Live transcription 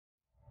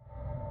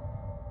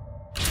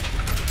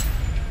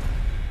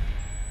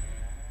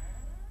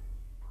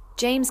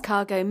James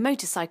Cargo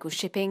Motorcycle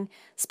Shipping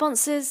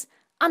sponsors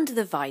Under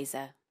the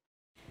Visor.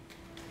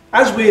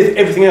 As with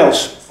everything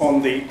else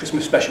on the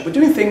Christmas special, we're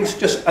doing things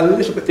just a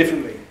little bit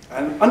differently.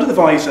 And Under the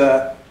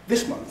Visor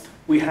this month,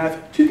 we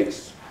have two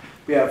guests.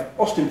 We have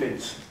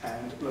Vince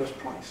and Lois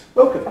Pryce.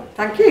 Welcome.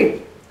 Thank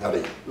you.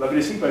 Howdy. Lovely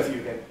to see both of you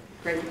again.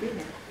 Great to be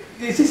here.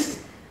 Is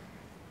this,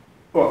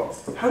 well,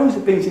 how long has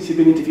it been since you've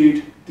been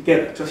interviewed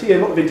together? Because I see a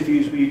lot of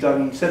interviews where you've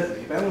done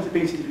separately, but how long has it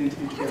been since you've been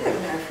interviewed together? I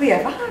don't know if we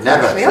ever have.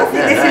 Never. Actually. I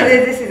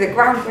think this is a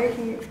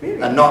groundbreaking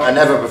experience. And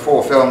never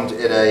before filmed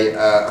in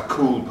a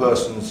cool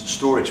person's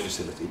storage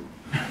facility.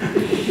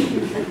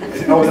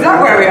 Is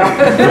that where we are?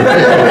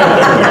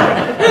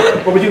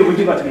 Well, we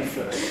do like to meet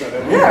first. So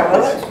yeah,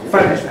 well, that's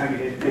fantastic to have you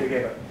here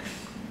together.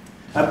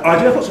 I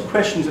do have lots of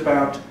questions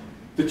about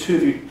the two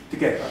of you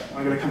together.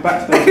 I'm going to come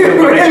back to those.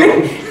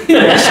 Really? A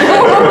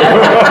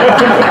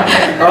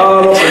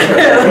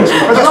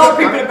lot of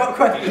people have got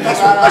questions.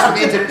 That's what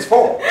the internet's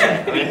for.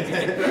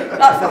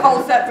 That's the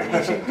whole separate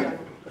issue.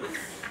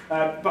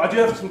 But I do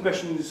have some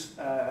questions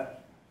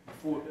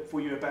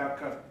for you about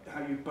kind of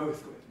how you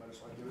both got into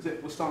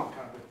motorcycling. We'll start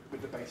kind of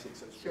with the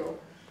basics. Sure.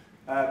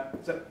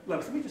 So,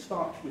 Lois, let me just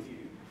start with you.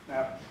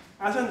 Now,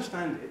 as I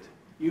understand it,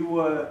 you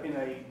were in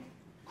a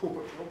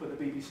corporate job at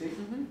the BBC,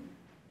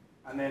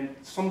 and then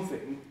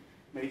something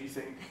made you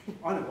think,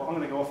 I know what, I'm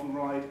going to go off and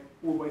ride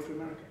all the way through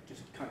America.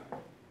 Just kind of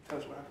tell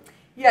us what happened.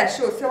 Yeah,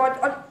 sure. So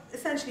I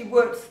essentially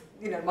worked,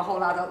 my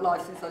whole adult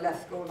life since I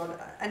left school, and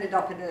I ended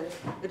up in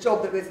a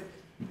job that was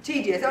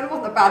tedious. And it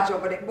wasn't a bad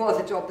job, but it was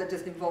a job that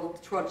just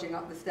involved trudging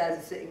up the stairs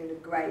and sitting in a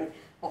grey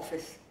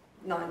office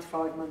 9 to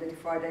 5, Monday to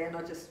Friday, and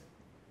I just,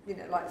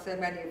 like so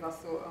many of us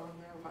thought, oh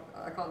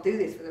no, I can't do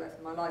this for the rest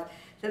of my life.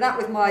 So that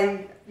was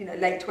my,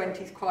 late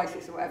 20s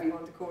crisis, or whatever you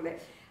want to call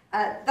it.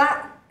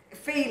 That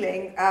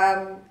feeling,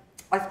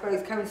 I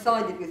suppose,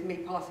 coincided with me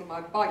passing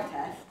my bike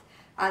test,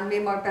 and me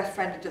and my best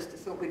friend had just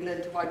thought we'd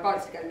learn to ride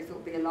bikes together. We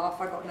thought it'd be a laugh.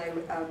 I got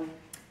no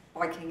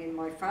biking in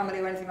my family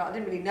or anything like that. I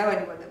didn't really know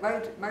anyone that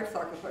rode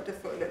motorcycles, but I just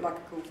thought it looked like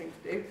a cool thing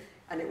to do.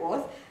 And it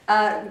was.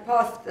 We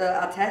passed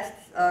our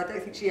tests. I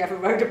don't think she ever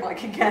rode a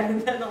bike again.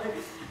 And then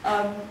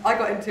I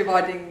got into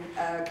riding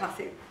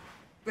classic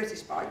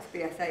British bikes,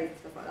 BSAs and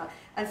stuff like that.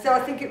 And so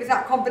I think it was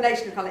that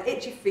combination of kind of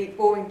itchy feet,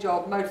 boring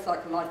job,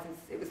 motorcycle licence.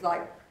 It was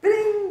like,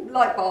 bing,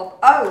 light bulb.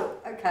 Oh,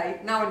 okay,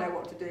 now I know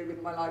what to do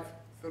with my life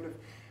sort of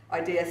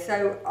idea.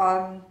 So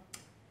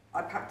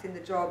I packed in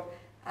the job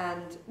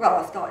and, well,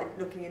 I started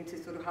looking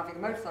into sort of having a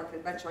motorcycle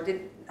adventure. I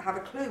didn't have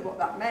a clue what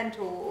that meant,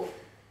 or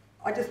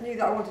I just knew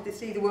that I wanted to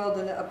see the world,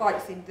 and a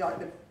bike seemed like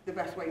the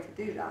best way to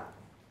do that.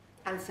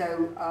 And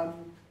so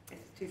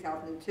it's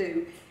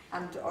 2002,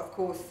 and of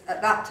course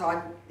at that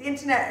time the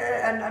internet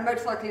and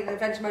motorcycling,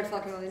 adventure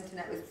motorcycling on the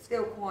internet was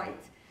still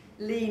quite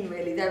lean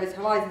really. There was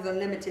Horizons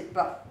Unlimited,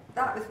 but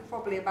that was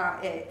probably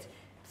about it.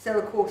 So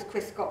of course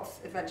Chris Scott's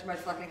Adventure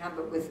Motorcycling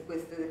Handbook was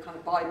the kind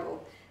of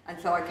Bible, and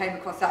so I came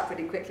across that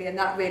pretty quickly, and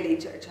that really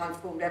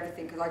transformed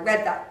everything, because I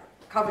read that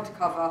cover to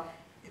cover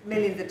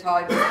millions of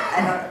times,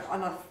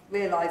 and I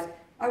realised,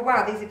 oh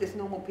wow, these are just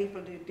normal people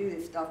who do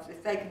this stuff. So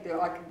if they can do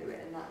it, I can do it,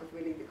 and that was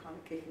really the kind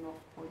of kicking off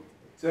point.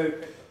 So,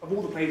 of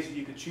all the places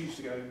you could choose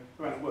to go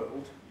around the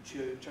world,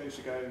 you chose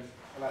to go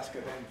Alaska,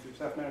 then to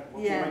South America.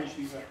 What made you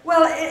choose that?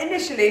 Well,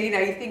 initially,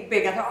 you think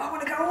big. I thought, I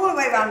want to go all the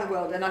way around the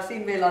world, and I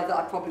soon realised that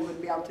I probably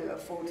wouldn't be able to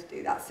afford to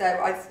do that. So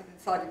I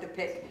decided to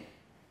pick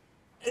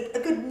a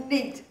good,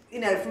 neat,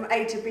 from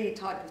A to B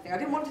type of thing. I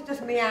didn't want to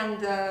just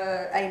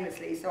meander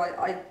aimlessly. So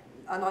I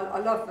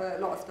love a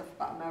lot of stuff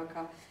about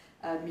America.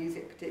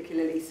 Music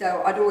particularly,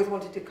 so I'd always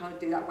wanted to kind of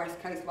do that West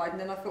Coast ride,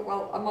 and then I thought,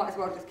 well, I might as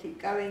well just keep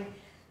going.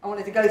 I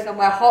wanted to go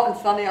somewhere hot and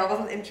sunny. I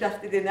wasn't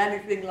interested in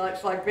anything like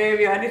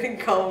Siberia, anything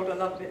cold. I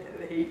loved it,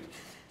 the heat.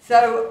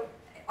 So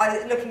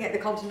looking at the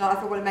continent, I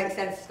thought, well, it makes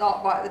sense to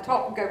start right at the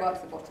top and go right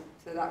to the bottom.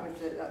 So that was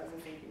the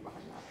thinking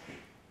behind that.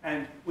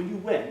 And when you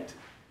went,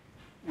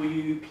 were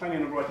you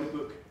planning on writing a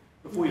book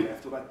before you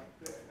left? Or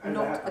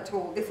Not at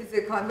all. This is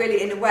the kind of,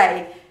 really, in a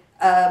way,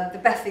 the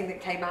best thing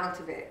that came out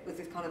of it was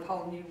this kind of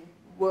whole new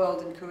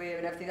world and career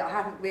and everything that I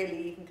hadn't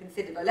really even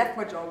considered. I left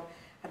my job,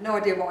 had no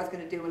idea what I was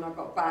going to do when I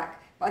got back.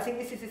 But I think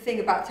this is the thing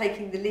about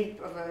taking the leap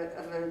of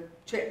a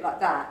trip like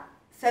that.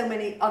 So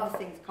many other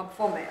things come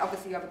from it.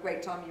 Obviously you have a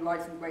great time, you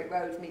ride some great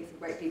roads, meet some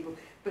great people,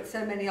 but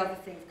so many other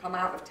things come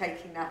out of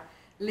taking that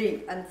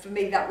leap. And for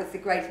me that was the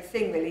greatest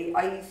thing really.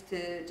 I used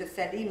to just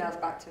send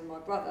emails back to my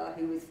brother,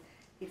 he's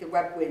a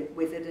web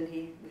wizard, and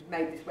he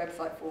made this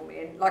website for me.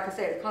 And like I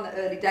say, it was kind of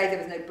early days, there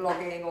was no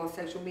blogging or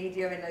social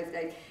media in those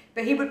days.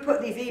 But he would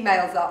put these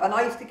emails up, and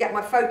I used to get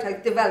my photos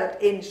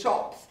developed in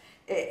shops.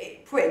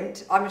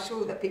 Print, I'm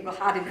sure that people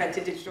had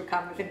invented digital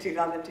cameras in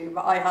 2002,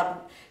 but I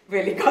hadn't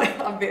really got it.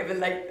 I'm a bit of a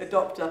late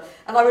adopter.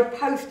 And I would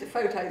post the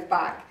photos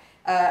back,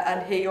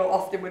 and he or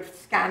Austin would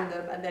scan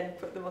them and then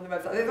put them on the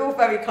website. It was all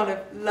very kind of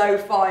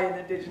lo-fi in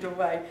a digital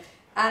way.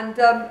 And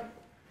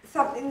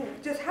something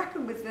just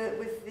happened with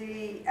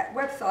the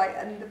website,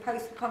 and the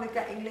posts were kind of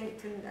getting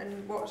linked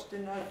and watched,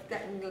 and I was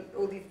getting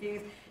all these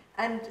views.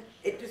 and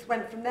it just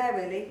went from there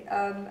really.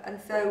 And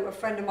so a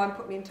friend of mine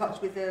put me in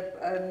touch with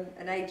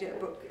an agent, a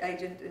book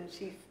agent, and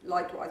she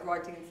liked what I was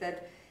writing and said,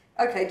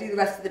 okay, do the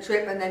rest of the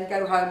trip and then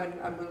go home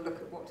and we'll look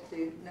at what to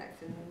do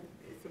next. And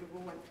it sort of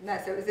all went from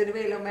there. So it was a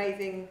real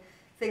amazing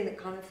thing that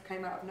kind of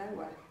came out of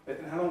nowhere.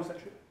 And how long was that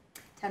trip?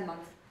 10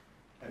 months.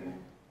 And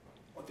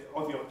the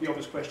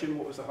obvious question,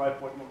 what was the high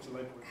point and what was the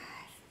low point?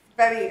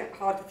 Very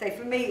hard to say.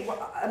 For me,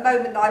 a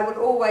moment that I will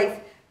always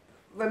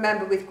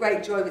remember with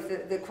great joy was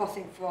the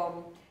crossing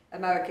from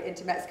America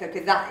into Mexico,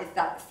 because that is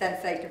that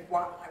sensation of,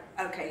 wow,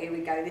 okay, here we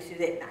go, this is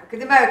it now.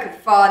 Because America's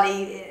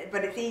funny,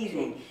 but it's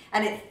easy.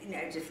 And it's, you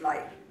know, just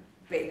like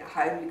being at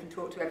home, you can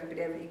talk to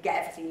everybody, you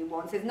get everything you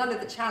want. So there's none of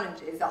the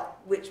challenges,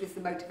 which was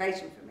the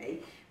motivation for me,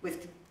 was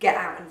to get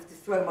out and to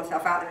throw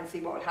myself out there and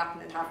see what would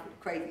happen and have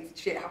crazy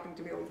shit happening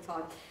to me all the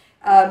time.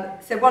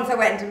 So once I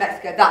went into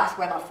Mexico, that's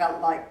when I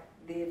felt like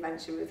the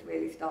adventure was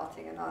really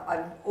starting. And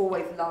I've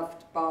always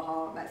loved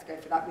Baja, Mexico,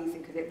 for that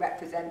reason, because it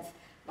represents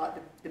like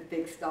the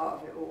big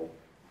start of it all.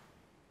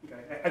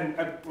 Okay, and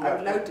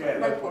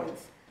low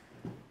points.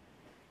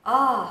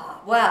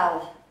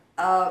 Well,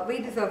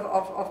 readers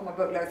of my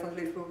book, Lois on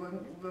the Loose, will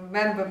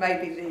remember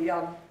maybe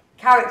the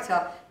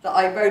character that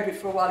I rode with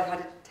for a while who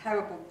had a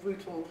terrible,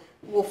 brutal,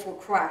 awful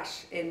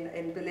crash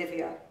in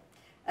Bolivia.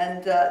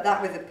 And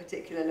that was a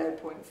particular low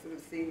point, sort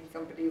of seeing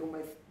somebody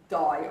almost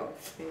die,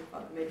 obviously, in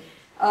front of me.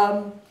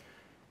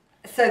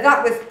 So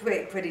that was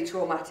pretty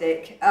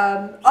traumatic.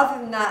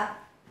 Other than that,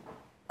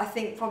 I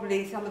think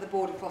probably some of the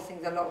border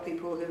crossings, a lot of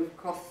people who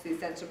crossed through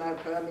Central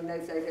America, I mean,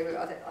 those days,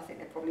 I think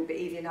they're probably a bit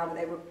easier now, but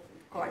they were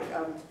quite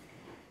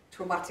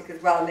traumatic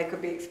as well, and they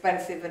could be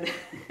expensive and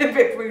a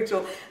bit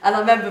brutal. And I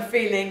remember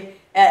feeling,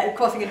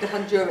 crossing into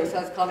Honduras,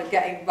 I was kind of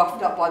getting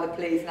roughed up by the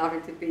police and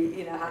having to be,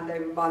 you know, hand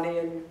over money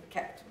and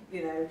kept,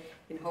 you know,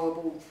 in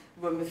horrible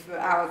rooms for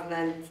hours and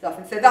then and stuff.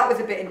 And so that was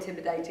a bit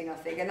intimidating, I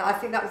think. And I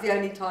think that was the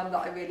only time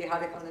that I really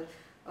had a kind of,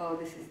 oh,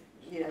 this is,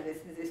 you know, this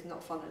is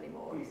not fun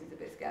anymore, this is a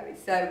bit scary.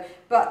 So,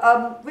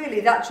 but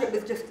really that trip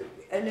was just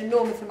an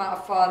enormous amount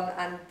of fun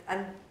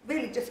and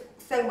really just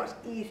so much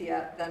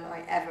easier than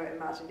I ever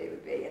imagined it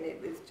would be, and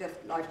it was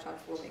just life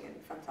transforming and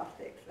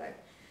fantastic. So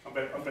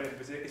I'm very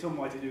busy. It's on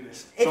my to-do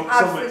list. It's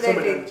absolutely,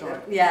 somewhere down the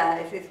time. yeah,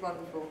 it's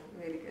wonderful,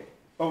 really good.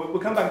 Well, we'll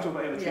come back and talk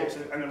about the other trips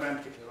and around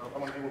particular. I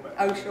want to hear more about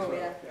Oh, that sure, as well.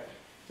 yeah.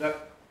 So,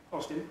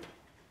 Austin.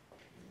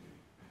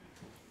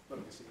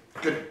 Lovely to see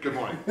you. Good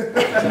morning.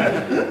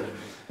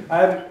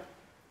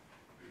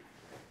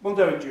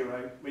 Mondo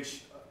Enduro,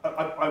 which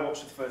I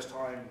watched for the first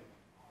time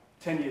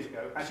 10 years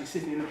ago, actually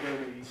sitting in the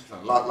Pyrenees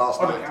Last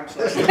on a night.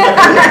 campsite.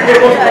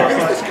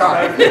 This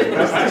guy. I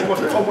actually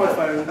watched it on my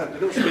phone, a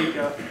little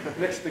speaker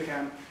next to the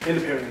camp in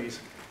the Pyrenees,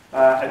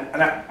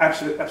 and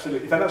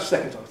absolutely. In fact, that's the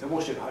second time. I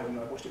watched it at home and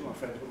I watched it with my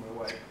friends when we were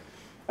away.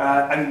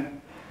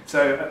 And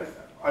so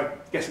I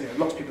guess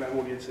lots of people in our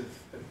audience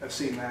have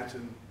seen that.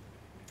 And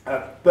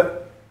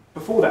but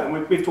before that,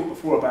 and we've talked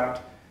before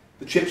about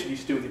the trips you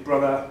used to do with your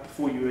brother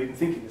before you were even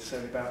thinking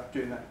necessarily about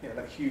doing that,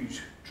 that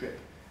huge trip.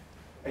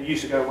 And you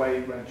used to go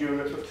away around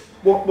Europe.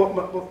 But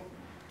what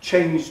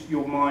changed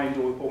your mind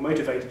or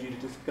motivated you to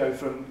just go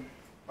from,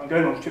 I'm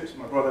going on trips with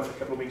my brother for a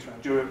couple of weeks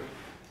around Europe,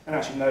 and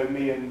actually know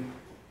me and,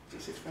 is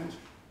it 6 friends?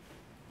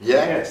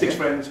 Yeah. 6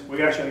 friends.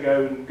 We're actually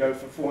going to go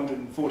for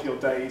 440 odd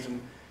days and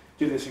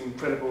do this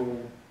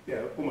incredible,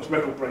 almost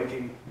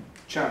record-breaking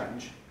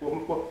challenge.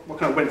 What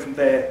kind of went from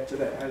there to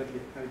there? How did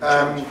you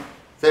change?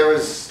 There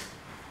was,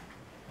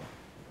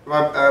 when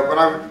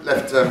I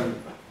left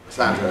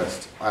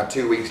Sandhurst, I had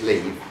 2 weeks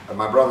leave, and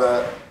my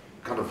brother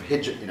kind of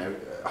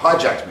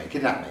hijacked me,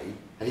 kidnapped me,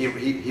 and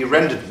he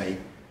rendered me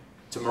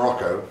to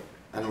Morocco,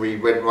 and we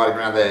went riding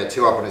around there,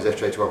 2 up on his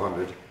FJ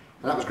 1200, and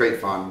that was great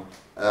fun.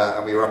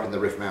 And we were up in the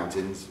Rif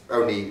Mountains.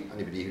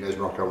 Anybody who knows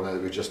Morocco will know that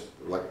we were just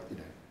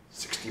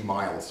 60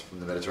 miles from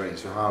the Mediterranean,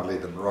 so hardly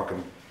the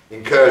Moroccan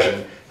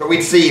incursion. But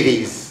we'd see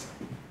these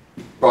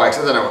bikes,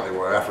 I don't know what they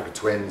were, Africa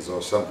Twins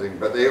or something,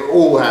 but they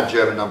all had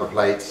German number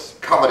plates,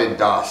 covered in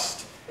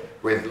dust.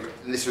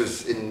 This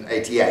was in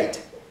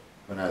 '88.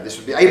 No, this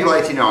would be April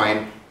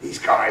 '89. These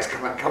guys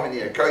coming,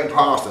 going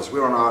past us. We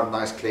were on our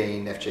nice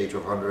clean FJ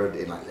 1200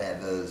 in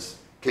leathers,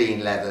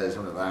 clean leathers,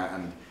 and all of that,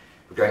 and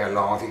we're going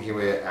along thinking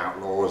we're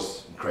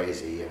outlaws and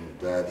crazy, and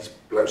these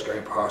blokes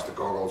going past, the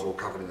goggles all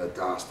covered in the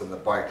dust, and the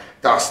bike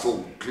dust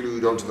all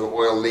glued onto the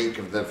oil leak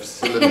of the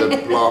cylinder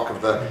block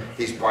of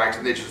these bikes,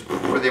 and they just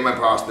when they went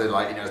past,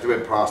 as they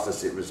went past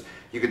us, it was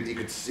you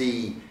could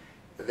see.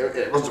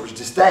 It wasn't so much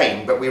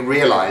disdain, but we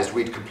realised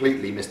we'd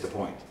completely missed the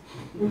point.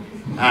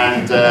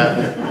 And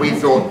we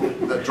thought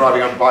that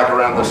driving on a bike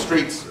around the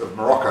streets of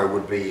Morocco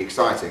would be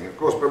exciting, of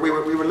course, but we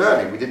were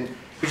learning. We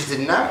just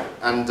didn't know.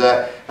 And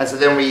so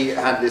then we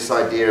had this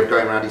idea of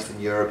going around Eastern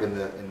Europe in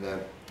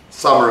the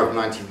summer of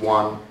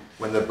 '91,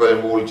 when the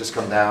Berlin Wall had just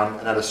come down,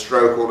 and at a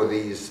stroke all of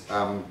these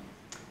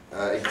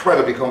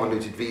incredibly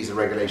convoluted visa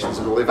regulations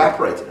had all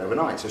evaporated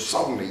overnight. So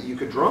suddenly you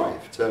could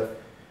drive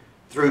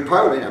through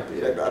Poland.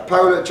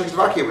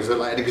 Czechoslovakia was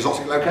an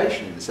exotic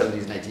location in the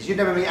 70s and 80s. You'd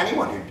never meet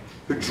anyone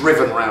who'd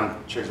driven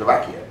around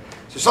Czechoslovakia.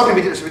 So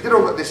suddenly we did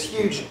all this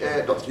huge,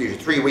 not huge,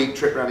 3-week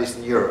trip around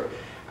Eastern Europe.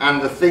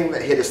 And the thing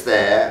that hit us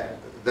there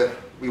that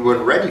we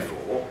weren't ready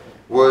for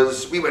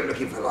was we went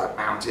looking for like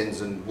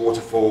mountains and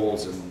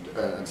waterfalls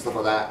and stuff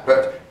like that.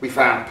 But we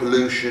found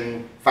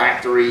pollution,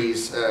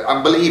 factories,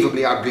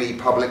 unbelievably ugly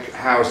public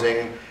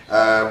housing,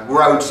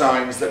 road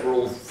signs that were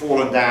all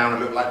fallen down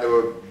and looked like they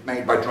were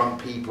made by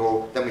drunk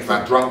people. Then we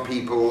found drunk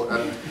people,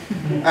 and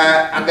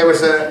there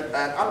was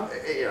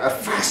a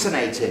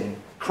fascinating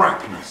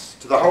crapness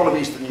to the whole of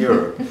Eastern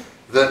Europe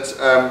that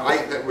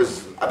that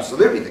was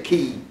absolutely the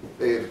key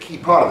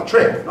part of the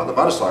trip, not the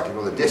motorcycling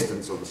or the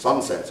distance or the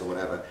sunsets or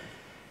whatever.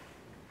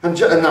 And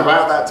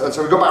about that, and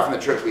so we got back from the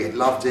trip, we had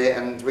loved it,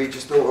 and we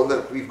just thought, well,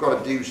 look, we've got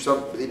to do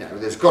some,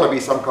 there's got to be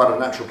some kind of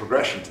natural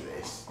progression to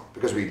this,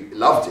 because we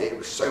loved it, it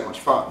was so much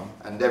fun,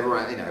 and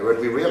everyone, and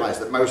we realised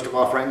that most of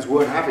our friends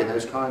weren't having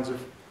those kinds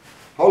of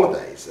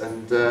holidays,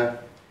 and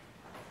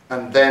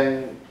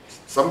then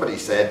somebody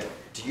said,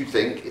 do you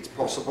think it's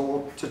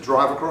possible to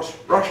drive across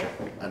Russia?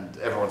 And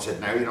everyone said,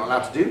 no, you're not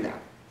allowed to do that.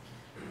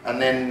 And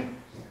then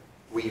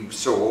we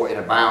saw in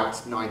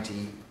about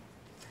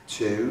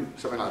 92,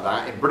 something like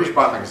that, in British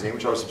Bike Magazine,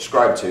 which I was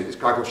subscribed to, this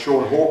guy called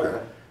Sean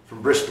Hawker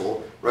from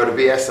Bristol wrote a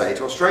BSA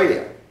to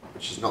Australia,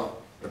 which is not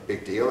a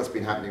big deal. It's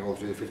been happening all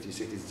through the 50s,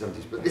 60s and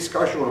 70s. But this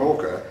guy, Sean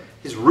Hawker,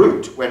 his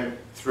route went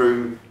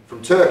through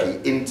from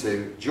Turkey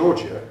into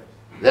Georgia,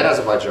 then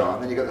Azerbaijan,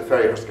 then you got the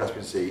ferry across the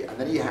Caspian Sea, and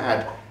then he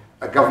had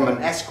a government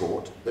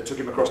escort that took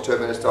him across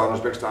Turkmenistan,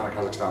 Uzbekistan and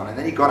Kazakhstan, and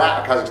then he got out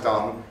of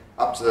Kazakhstan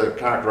up to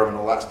Karakorum and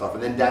all that stuff,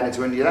 and then down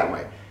into India that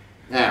way.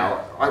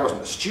 Now, I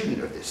wasn't a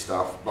student of this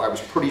stuff, but I was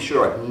pretty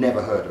sure I'd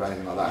never heard of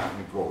anything like that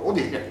happening before. All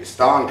these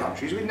Stan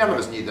countries, none of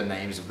us knew the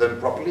names of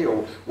them properly,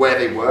 or where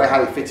they were,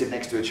 how they fitted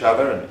next to each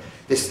other, and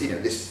this,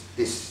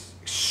 this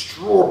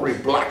extraordinary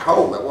black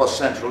hole that was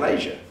Central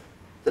Asia,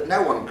 that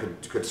no one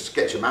could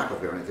sketch a map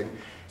of it or anything.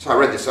 So I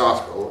read this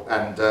article,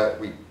 and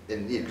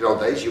in the good old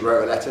days, you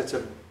wrote a letter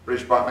to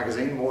British Bike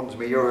Magazine, Morton's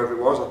Me, or whoever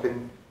it was, up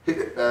in,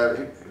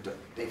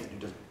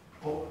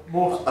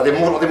 Mortons. Are they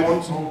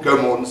Mortons?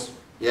 Go Mortons.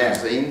 Yeah,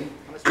 so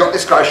got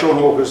this guy Sean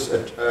Hawker's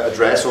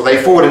address, or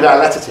they forwarded our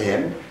letter to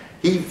him.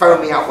 He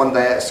phoned me up one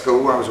day at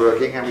school where I was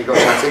working, and we got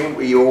chatting.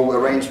 We all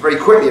arranged very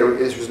quickly,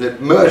 this was an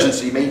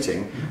emergency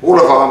meeting, all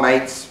of our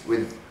mates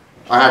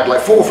I had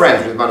like 4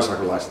 friends with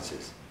motorcycle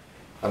licenses,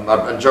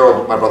 and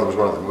Joel, my brother, was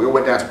one of them. We all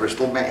went down to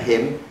Bristol, met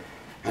him,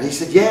 and he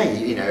said, yeah,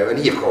 and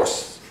he, of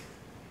course,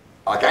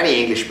 like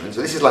any Englishman, so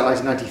this is like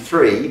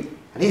 1993,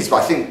 and he's,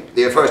 I think,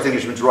 the first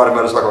Englishman to ride a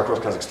motorcycle across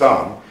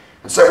Kazakhstan,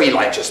 and so we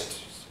like just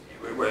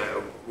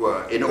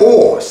were in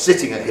awe,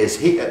 sitting at his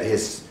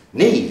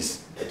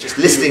knees, just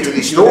listening to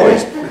these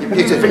stories.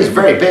 He's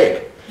very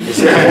big.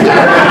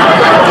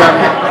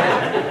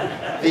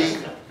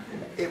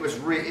 It was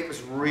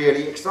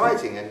really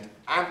exciting, and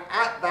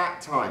at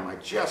that time, I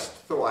just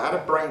thought I had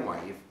a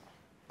brainwave.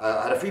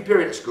 I had a free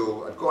period at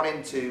school. I'd gone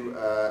into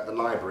the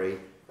library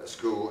at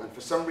school, and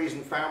for some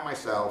reason found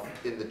myself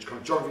in the kind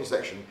of geography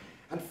section,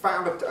 and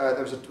found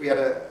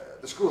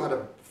the school had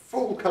a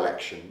full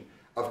collection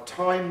of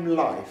Time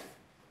Life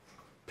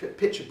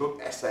picture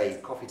book, essay,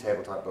 coffee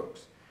table type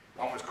books.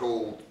 One was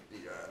called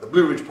The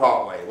Blue Ridge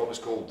Parkway, one was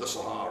called The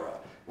Sahara,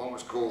 one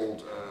was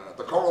called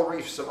The Coral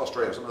Reefs of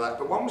Australia, something like that,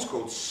 but one was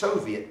called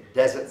Soviet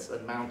Deserts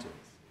and Mountains.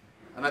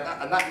 And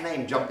that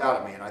name jumped out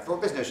at me, and I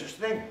thought, there's no such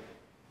thing.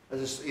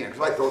 Because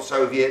I thought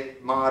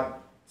Soviet, mud,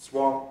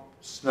 swamp,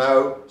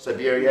 snow,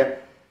 Siberia.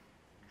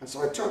 And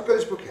so I got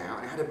this book out,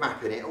 and it had a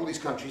map in it, all these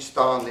countries,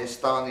 Stan this,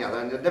 Stan the other,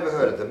 and I'd never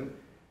heard of them.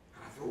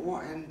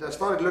 What? And I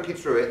started looking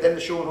through it, then the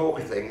Sean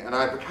Hawker thing, and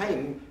I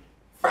became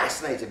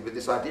fascinated with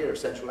this idea of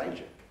Central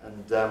Asia.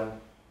 And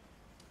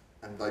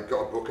I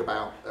got a book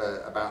about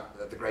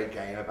the Great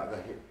Game, about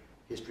the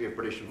history of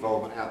British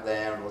involvement out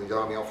there, and all these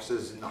army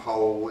officers in the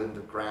hole, in the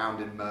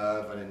ground in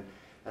Merv,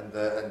 and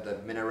the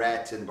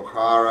minaret in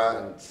Bukhara,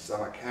 and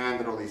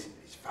Samarkand, and all these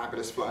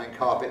fabulous flying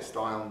carpet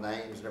style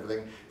names and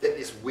everything. Then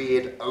this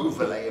weird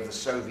overlay of the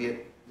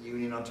Soviet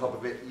Union on top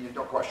of it. You're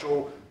not quite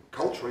sure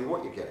culturally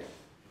what you're getting.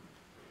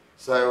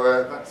 So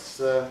that's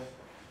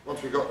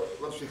once we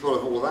thought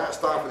of all that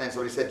stuff, and then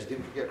somebody said, "You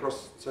didn't get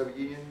across the Soviet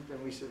Union?"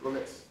 Then we said, "Well,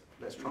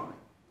 let's try."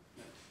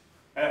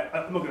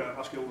 I'm not going to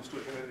ask you all the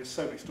stories. There's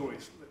so many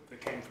stories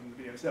that came from the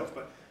video itself.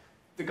 But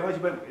the guys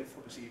you went with,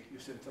 obviously, you're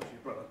still in touch with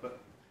your brother, but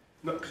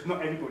because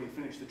not everybody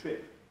finished the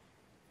trip.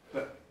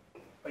 But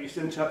are you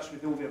still in touch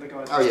with all the other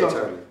guys? Oh yeah,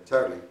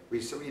 totally.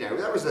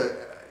 That was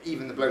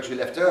even the blokes who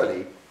left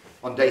early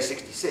on day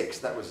 66.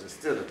 That was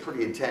still a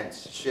pretty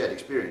intense shared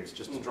experience,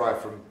 just to drive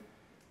from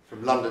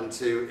London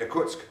to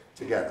Irkutsk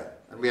together,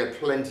 and we had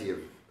plenty of,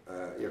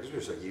 because we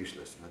were so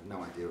useless and had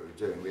no idea what we were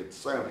doing. We had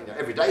so many,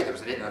 every day there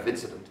was an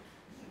incident,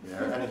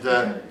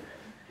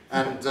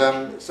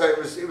 so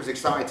it was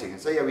exciting. And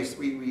so yeah, we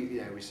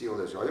see all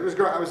those guys. It was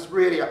great. I was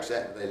really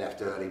upset that they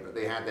left early, but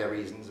they had their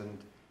reasons, and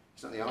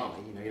it's not the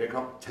army. You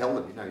can't tell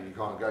them. You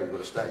can't go. You've got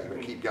to stay. You've got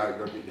to keep going.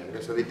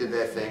 So they did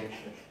their thing.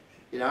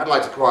 I'd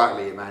like to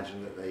quietly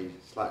imagine that they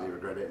slightly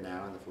regret it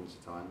now in the fullness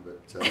of time,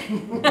 but.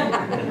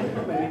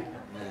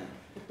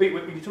 Yeah. But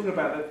when you're talking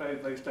about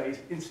those days,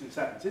 instant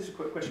sadness, this is a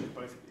quick question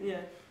for both of you.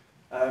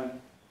 Yeah.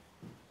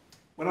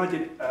 When I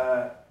did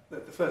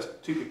the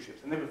first 2 big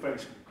trips, and they were very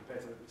small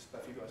compared to the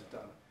stuff you guys have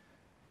done,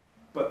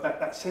 but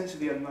that sense of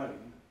the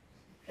unknown,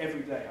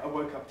 every day, I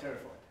woke up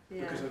terrified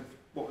because of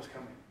what was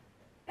coming.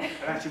 And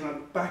actually, when I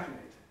look back on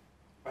it,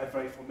 I have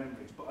very fond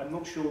memories, but I'm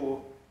not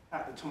sure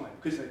at the time,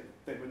 because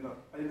they were not,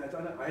 I hadn't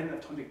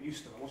have time to get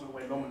used to them. I wasn't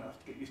away long enough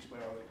to get used to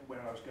where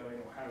I was going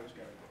or how I was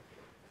going.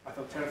 I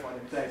felt terrified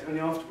in days. Only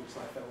afterwards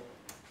I felt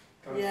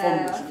kind of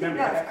fondness and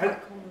memory.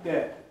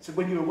 Yeah. So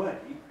when you're away,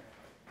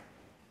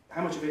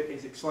 how much of it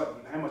is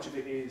excitement? How much of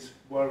it is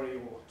worry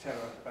or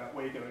terror about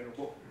where you're going or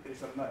what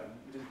is unknown?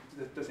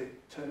 Does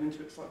it turn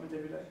into excitement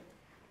every day?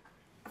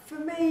 For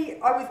me,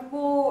 I was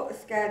more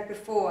scared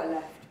before I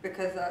left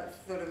because that's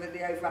sort of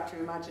the overarching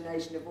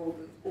imagination of all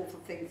the awful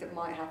things that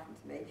might happen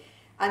to me.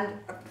 And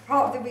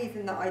part of the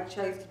reason that I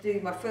chose to do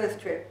my first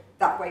trip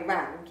that way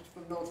round,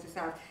 from north to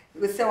south,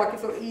 was so I could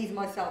sort of ease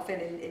myself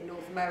in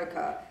North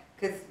America.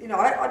 Because, you know,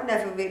 I'd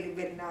never really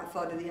ridden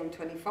outside of the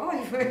M25.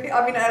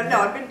 I mean,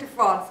 no, I'd been to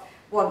France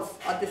once.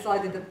 I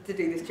decided to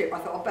do this trip. I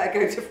thought, I'd better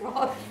go to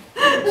France.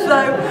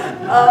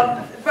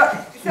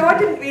 So I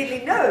didn't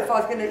really know if I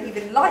was going to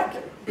even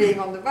like being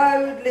on the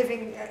road,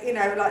 living, you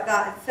know, like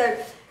that.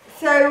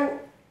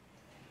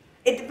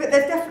 But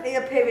there's definitely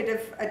a period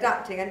of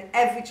adapting, and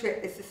every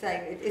trip is the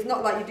same. It's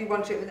not like you do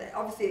one trip and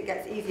obviously it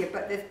gets easier,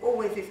 but there's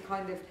always this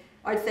kind of,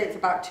 I'd say it's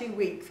about 2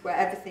 weeks where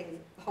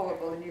everything's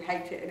horrible and you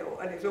hate it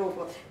and it's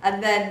awful,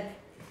 and then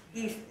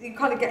you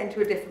kind of get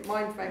into a different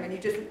mind frame and you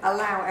just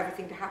allow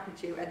everything to happen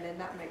to you, and then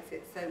that makes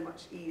it so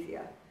much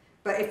easier.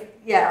 But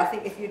I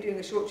think if you're doing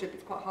a short trip,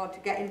 it's quite hard to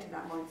get into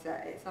that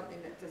mindset. It's something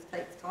that just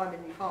takes time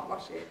and you can't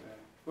rush it.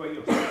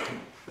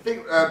 I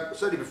think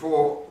certainly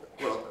before,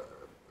 well,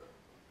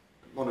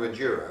 Mono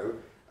Enduro,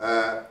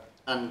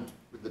 and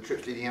with the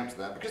trips leading up to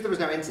that, because there was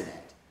no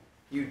internet,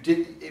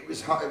 it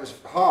was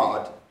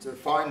hard to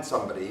find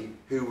somebody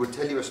who would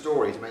tell you a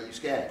story to make you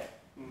scared.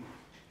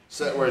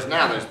 So whereas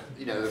now there's,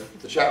 you know,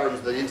 the chat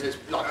rooms, the internet's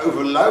like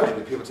overloaded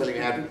with people telling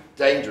you how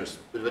dangerous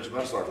adventure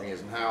motorcycling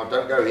is and how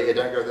don't go here,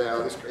 don't go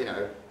there. This,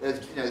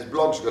 there's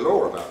blogs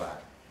galore about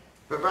that.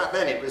 But back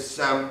then it was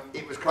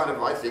kind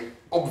of, I think,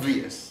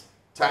 obvious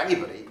to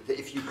anybody that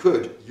if you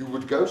could, you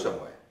would go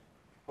somewhere.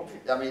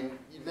 I mean,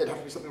 there'd have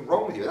to be something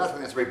wrong with you. I think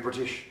that's a very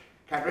British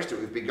characteristic.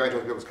 We've been going to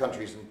other people's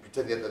countries and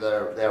pretending that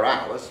they're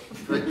ours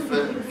for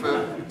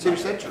 2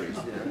 centuries,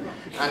 you know.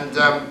 And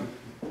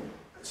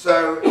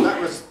so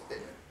that was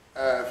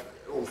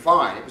all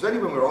fine. It was only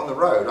when we were on the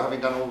road, having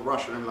done all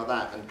Russia and like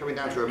that, and coming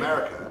down to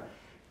America,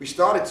 we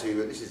started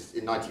to, this is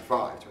in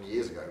 95, 20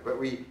 years ago, but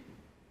we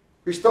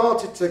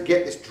started to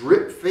get this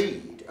drip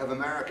feed of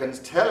Americans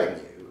telling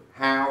you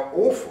how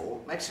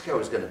awful Mexico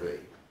was going to be.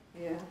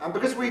 Yeah. And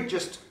because we'd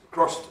just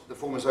crossed the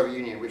former Soviet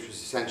Union, which was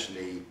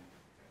essentially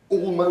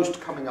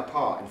almost coming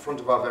apart in front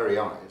of our very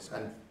eyes,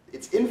 and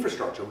its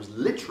infrastructure was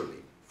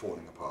literally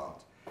falling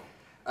apart,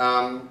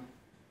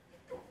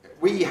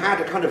 we had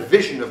a kind of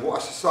vision of what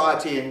a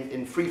society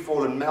in free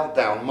fall and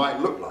meltdown might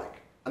look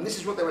like. And this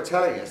is what they were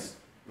telling us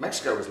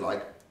Mexico was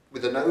like,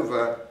 with an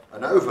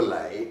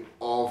overlay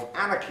of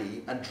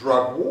anarchy and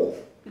drug war.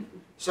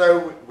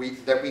 So we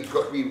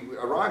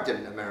arrived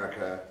in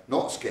America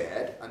not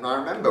scared, and I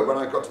remember when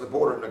I got to the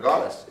border at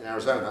Nogales in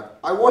Arizona,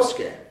 I was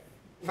scared.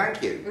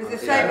 Thank you. It was the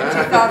same in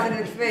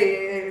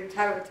 2003,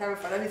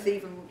 terrified, and it's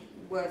even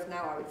worse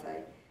now, I would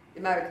say. The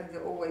Americans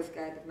are always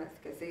scared of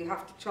Mexico, so you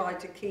have to try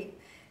to keep,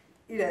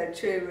 you know,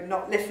 true and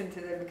not listen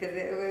to them, because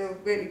it will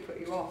really put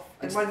you off.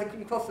 And when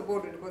you cross the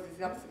border, of course,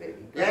 it's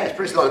absolutely great. Yeah, it's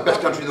pretty much like the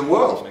best country in the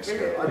world,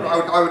 Mexico.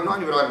 I would not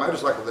even ride a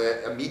motorcycle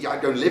there immediately.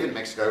 I'd go and live in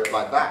Mexico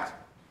like that.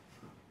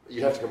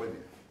 You'd have to come with me.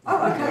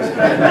 Oh, okay.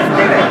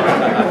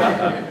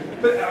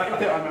 But I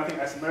think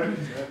that's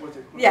Americans. What's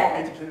it?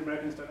 Yeah. 80% of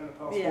Americans don't own a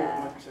passport.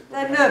 Yeah.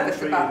 They're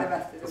nervous about the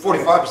rest of the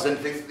 45%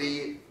 think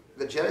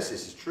the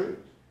Genesis is true.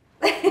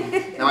 Now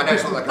I know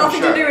it's not that kind of show.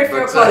 Nothing to do with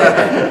football.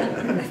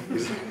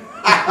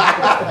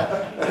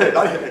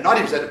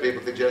 90% of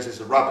people think Genesis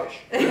is rubbish.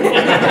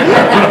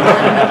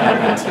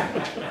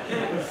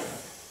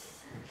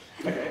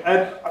 Okay,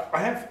 I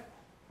have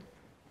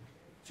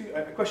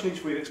a question each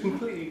for you that's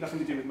completely nothing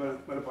to do with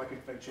motorbike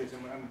adventures,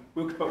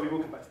 but we will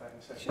come back to that in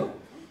a second. Sure.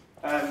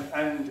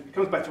 And it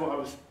comes back to what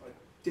I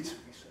did some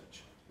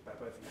research about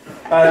both of you.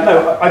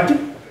 I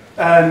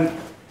did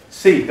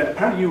see that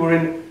apparently you were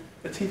in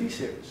a TV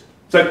series.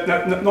 So,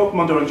 not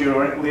Mondo Enduro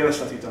or all the other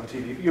stuff you've done on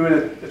TV, but you were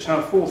in a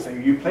Channel 4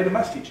 thing. You played a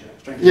maths teacher.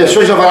 Yeah,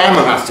 strangely enough, I am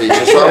a maths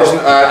teacher, so I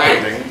wasn't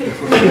acting.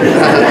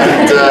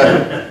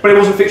 But it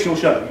was a fictional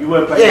show. You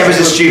were playing. Yeah, it was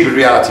a stupid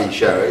reality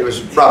show. It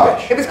was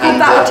rubbish. It was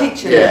called That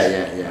Teacher.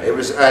 Yeah. It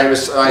was.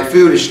 I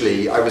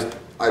foolishly. I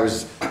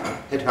was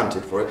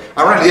headhunted for it.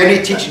 Ironically, the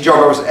only teaching job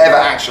I was ever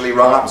actually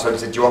rung up and somebody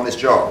said, "Do you want this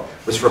job?"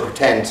 was for a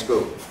pretend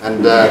school,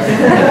 and yeah,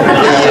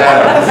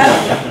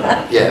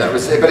 that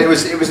was it. But it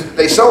was.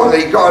 They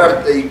got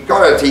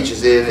our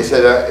teachers in. They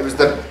said it was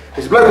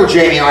a bloke called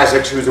Jamie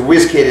Isaacs, who was a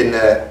whiz kid in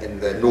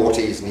the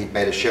noughties, and he'd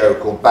made a show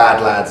called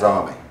Bad Lads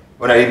Army.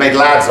 Well, no, he made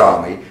Lads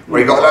Army,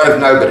 where he got a load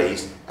of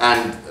nobodies,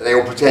 and they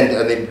all pretended,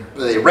 and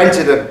they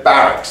rented a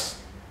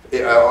barracks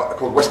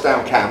called West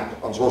Down Camp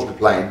on Salisbury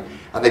Plain,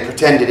 and they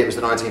pretended it was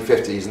the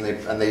 1950s,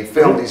 and they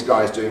filmed these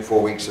guys doing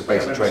 4 weeks of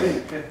basic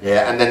training.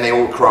 Yeah, and then they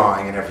all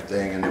crying and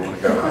everything, and they want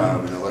to go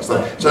home and all that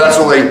stuff. So that's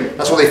all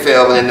they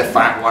film, and then the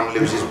fat one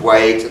loses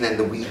weight, and then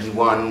the weedy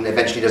one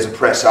eventually does a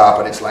press up,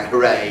 and it's like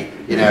hooray,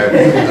 you know.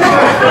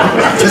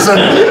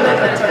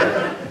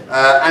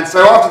 And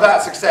so after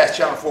that success,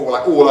 Channel 4 were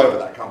like all over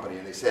that company,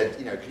 and they said,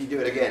 you know, can you do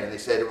it again? And they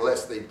said, well,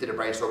 they did a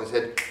brainstorm and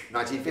said,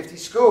 1950s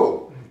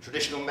school,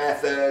 traditional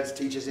methods,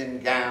 teachers in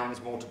gowns,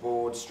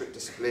 mortarboards, strict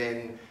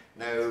discipline,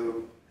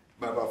 no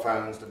mobile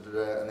phones, and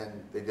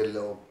then they did a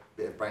little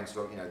bit of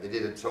brainstorm, you know, they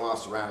did some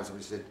asked around, and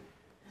somebody said,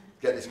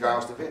 get this guy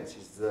Austin Vince,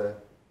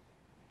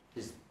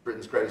 he's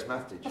Britain's greatest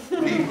math teacher.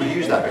 We'll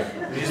use that bit.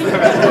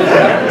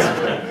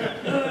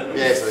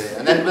 Yeah,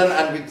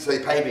 so they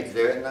paid me to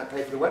do it, and that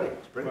paid for the wedding.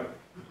 It's brilliant. Right.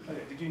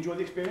 Okay. Did you enjoy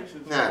the experience?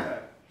 No.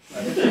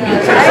 It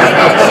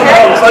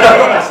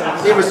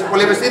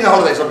was in the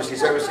holidays, obviously.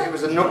 So it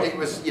was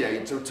you know,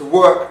 to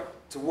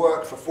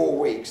work for 4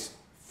 weeks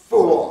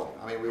full on.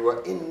 I mean,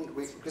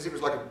 because it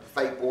was like a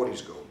fake boarding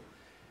school.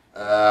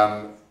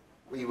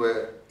 We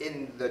were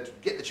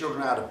get the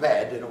children out of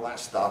bed and all that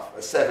stuff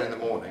at 7 in the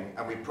morning,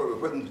 and we put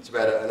them to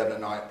bed at 11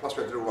 at night. Plus,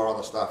 we had to do all our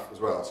other stuff as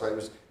well. So it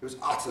was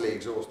utterly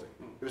exhausting.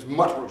 It was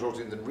much more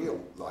exhausting than real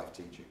life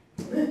teaching.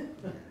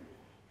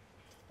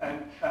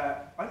 And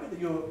I bet that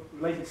you're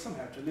related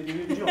somehow to Olivia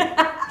Newton-John,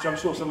 which I'm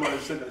sure someone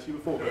has said that to you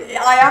before.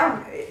 I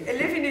am.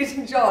 Olivia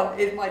Newton-John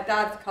is my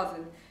dad's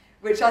cousin,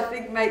 which I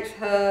think makes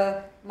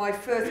her my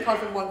first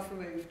cousin once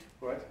removed.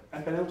 Right.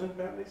 And Ben Elton,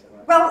 apparently, is that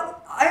right?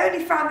 Well, I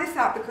only found this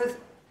out because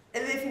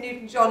Olivia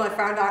Newton-John, I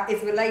found out,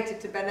 is related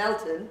to Ben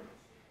Elton,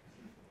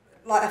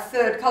 like a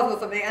third cousin or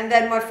something, and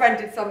then my friend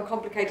did some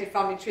complicated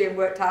family tree and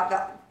worked out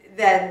that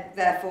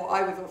therefore,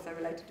 I was also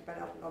related to Ben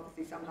Elton,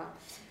 obviously, somehow.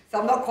 So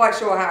I'm not quite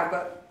sure how,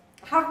 but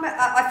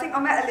I think I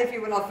met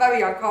Olivia when I was very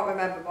young, I can't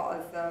remember,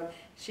 but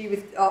she was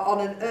on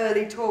an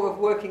early tour of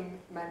working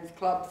men's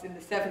clubs in the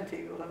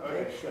 70s or something,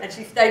 okay, sure. And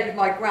she stayed with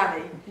my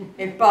granny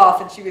in Bath,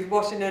 and she was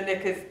washing her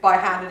knickers by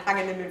hand and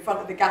hanging them in front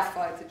of the gas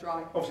fire to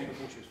dry. Obviously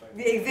before she was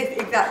famous.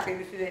 Exactly,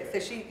 this is it. So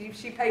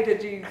she paid her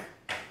dues.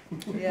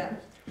 Yeah.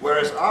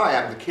 Whereas I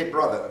am the kid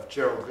brother of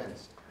Gerald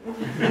Vince.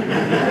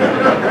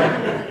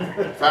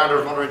 Founder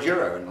of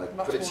Monoraduro, and like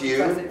put it to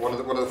you, one of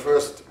the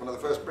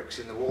first bricks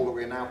in the wall that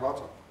we're now part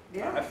of.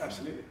 Yeah,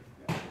 absolutely.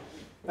 Yeah.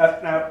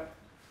 Now,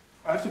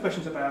 I have some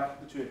questions about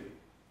the two of you,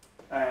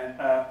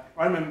 and I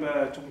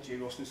remember talking to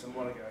you, Austin, some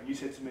while ago, and you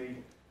said to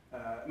me,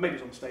 maybe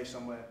it was on stage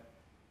somewhere,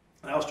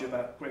 and I asked you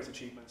about greatest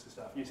achievements and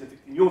stuff. And you said that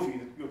in your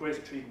view, your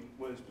greatest achievement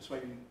was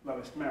persuading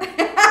Lois to marry you.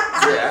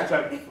 Yeah.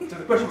 So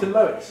the question to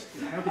Lois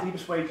is, how did he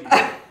persuade you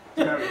to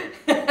marry you?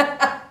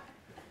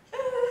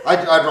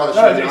 I'd rather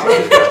show you.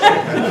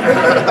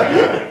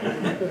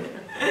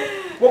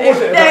 What was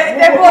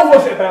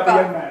it about the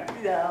young man?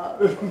 No.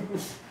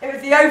 It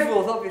was the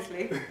overalls,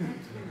 obviously.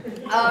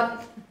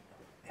 Well,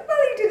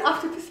 you didn't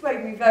have to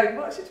persuade me very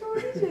much at all,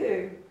 did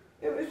you?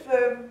 It was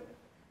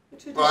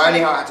well, I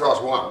only had to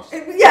ask once. I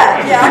could make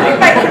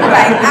it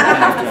rain. And I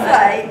have to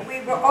say, we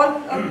were on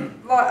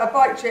a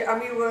bike trip,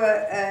 and we were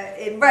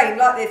in rain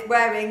like this,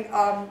 wearing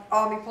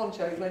army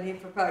ponchos when he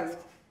proposed.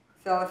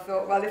 So I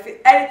thought, well, if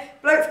any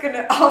bloke's going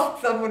to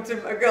ask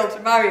a girl to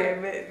marry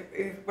him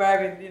who's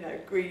wearing, you know,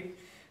 green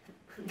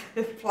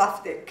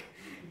plastic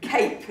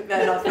cape,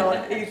 then I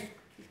thought he's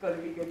got to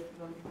be good.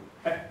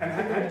 And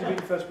how did you meet in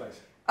the first place?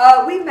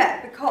 We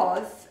met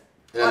because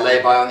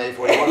lay-by on the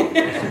A41.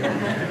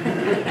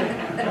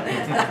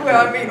 That's where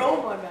I meet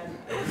all my men.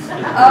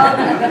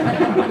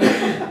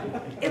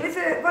 It was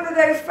one of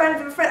those friends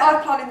of a friend. I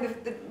was planning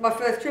my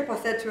first trip. I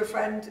said to a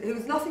friend who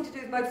was nothing to do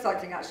with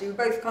motorcycling, actually. We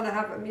both kind of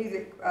have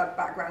music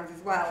backgrounds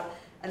as well.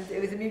 And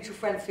it was a mutual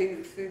friend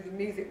through the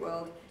music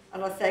world.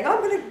 And I was saying,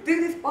 I'm going to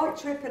do this bike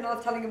trip, and I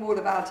was telling him all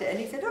about it. And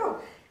he said, oh,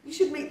 you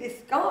should meet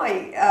this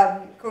guy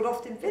called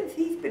Austin Vince.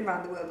 He's been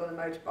around the world on a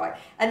motorbike.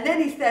 And then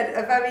he said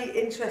a very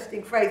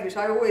interesting phrase, which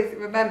I always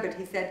remembered.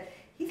 He said,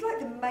 he's like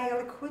the male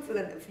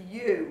equivalent of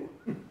you.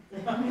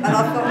 And I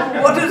thought,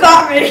 well, what does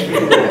that mean?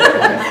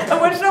 And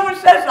when someone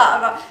says that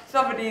about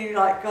somebody,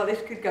 like, God,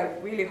 this could go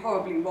really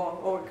horribly wrong,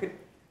 or it could,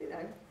 you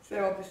know.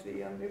 So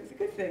obviously, it was a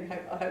good thing,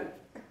 I hope.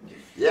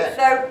 Yeah.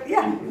 So,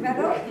 yeah, we met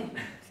up,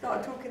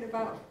 started talking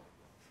about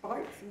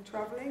bikes and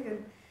travelling,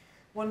 and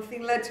one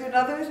thing led to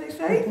another, as they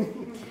say.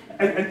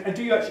 and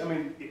do you actually, I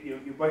mean,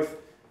 you're both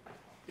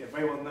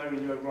very well known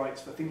in your own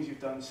rights for things you've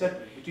done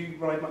separately, but do you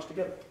ride much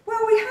together?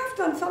 Well, we have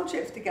done some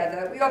trips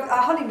together.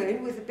 Our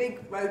honeymoon was a big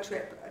road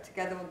trip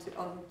together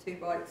on two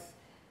bikes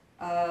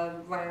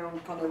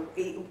around kind of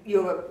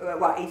Europe,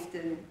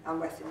 Eastern and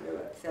Western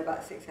Europe, so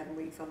about 6-7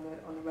 weeks on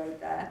the road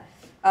there.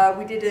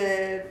 We did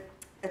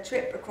a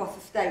trip across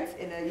the States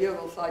in a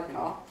Ural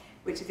sidecar,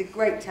 which is a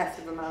great test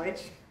of a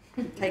marriage.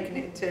 Taking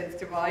it in turns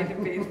to ride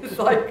and be in the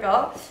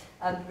sidecar,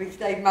 and we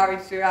stayed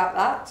married throughout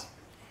that.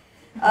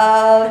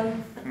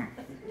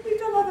 We've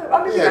done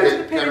I mean, yeah, we went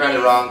to the going around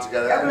Pyrenees. Iran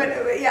together.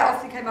 Yeah,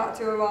 Austin came out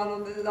to Iran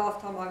on the last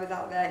time I was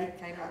out there. He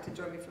came out to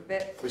join me for a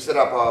bit. We set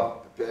up our.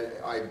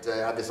 I'd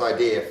had this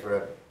idea for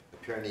a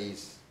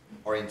Pyrenees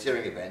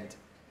orienteering event,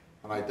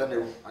 and I don't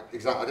know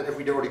exactly. I don't know if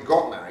we'd already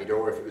got married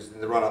or if it was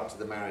in the run-up to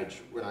the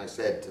marriage when I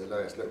said to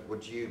Lois, "Look,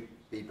 would you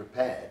be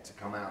prepared to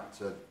come out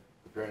to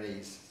the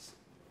Pyrenees,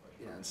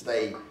 and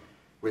stay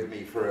with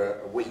me for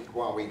a week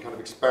while we kind of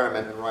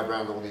experiment and ride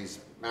around all these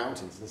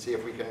mountains and see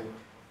if we can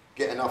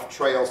get enough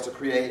trails to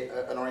create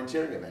an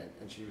orienteering event?"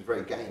 And she was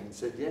very game and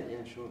said, yeah,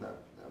 sure, that'll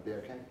be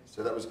okay.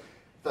 So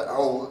that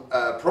whole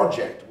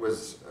project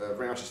was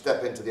very much a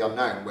step into the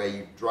unknown, where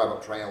you drive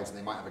up trails and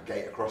they might have a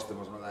gate across them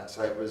or something like that.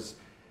 So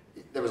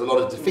there was a lot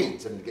of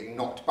defeat and getting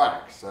knocked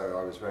back. So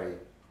I was very,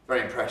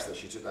 very impressed that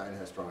she took that in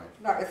her stride.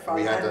 That was fun.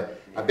 We had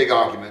a big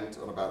argument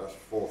on about the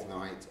fourth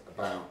night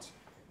about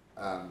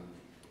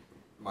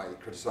my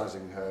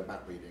criticising her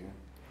map reading,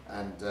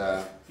 and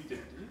You did,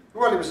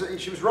 well,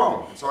 she was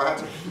wrong, and so I had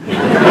to.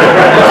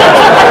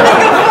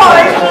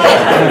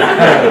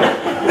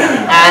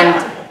 And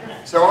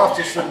so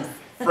after some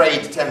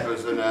frayed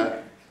tempers and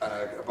a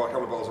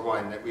couple of bottles of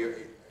wine, it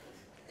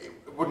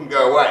wouldn't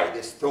go away.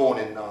 This thorn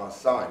in our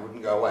side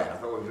wouldn't go away. And I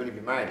thought, well, we've only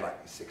been married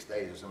like 6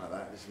 days or something like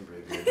that. This isn't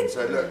very good. And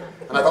so look,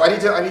 and I thought,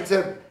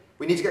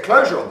 we need to get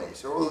closure on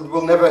this, or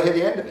we'll never hear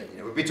the end of it.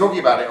 We'll be talking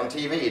about it on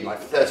TV in like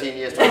 13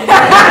 years' time.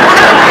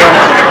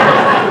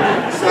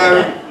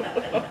 So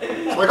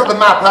I got the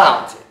map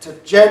out to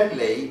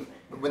gently,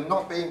 with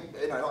not being,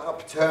 not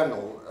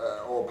paternal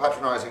or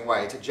patronising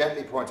way, to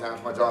gently point out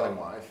to my darling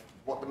wife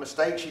what the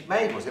mistake she'd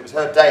made was. It was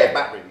her day of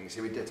map reading,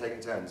 so we'd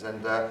taken turns,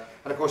 and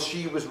of course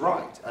she was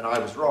right and I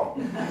was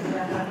wrong.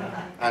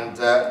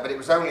 But it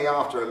was only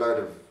after a load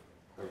of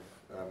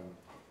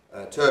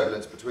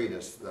turbulence between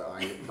us that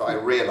I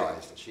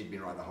realised that she'd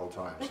been right the whole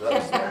time. So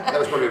that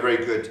was probably a very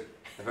good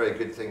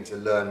thing to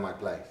learn my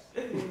place.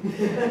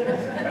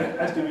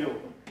 As do we all.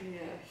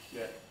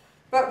 Yeah.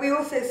 But we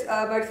also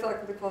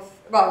motorcycled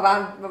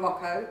around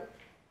Morocco,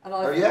 and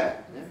I was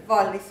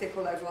violently sick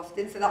all over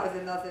Austin, so that was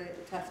another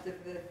test of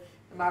the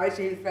marriage.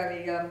 He was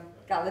very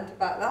gallant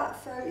about that.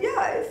 So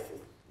yeah,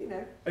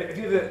 Have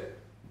you ever,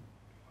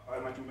 I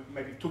imagine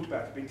maybe you've talked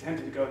about it, been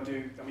tempted to go and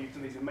do, you've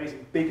done these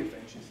amazing big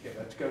adventures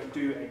together, to go and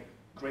do a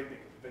great big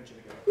adventure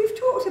together? We've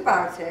talked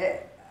about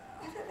it.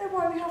 I don't know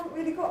why we haven't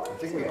really got around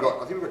to it. I think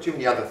we've got too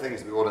many other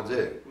things that we want to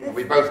do. And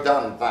we've both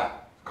done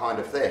that kind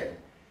of thing.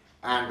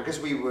 And because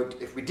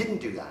if we didn't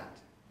do that,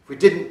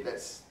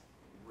 let's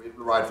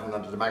ride from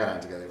London to Magadan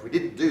together, if we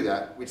didn't do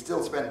that, we'd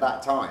still spend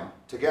that time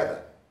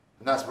together.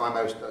 And that's my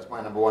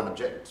number one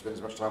objective, to spend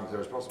as much time with her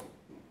as possible.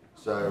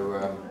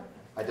 So,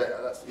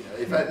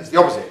 it's the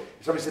opposite.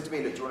 If somebody said to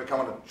me, look, do you want to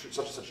come on such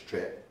and such a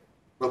trip?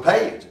 We'll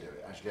pay you to do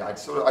it, actually. I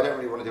don't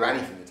really want to do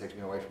anything that takes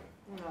me away from it.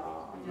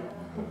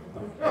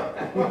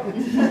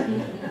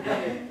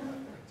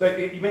 So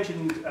you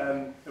mentioned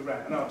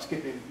Iran, and I'm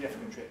skipping the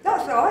African trip.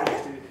 That's all right. To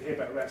hear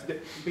about Iran. So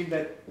you've been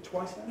there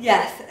twice now?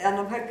 Yes, and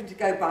I'm hoping to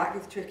go back.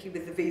 It's tricky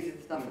with the visa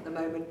and stuff at the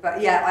moment, but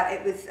yeah,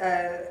 it was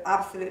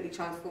absolutely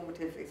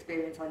transformative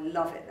experience. I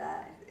love it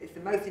there. It's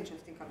the most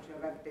interesting country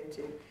I've ever been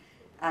to,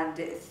 and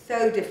it's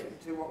so different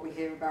to what we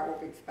hear about,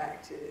 what we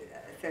expect.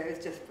 So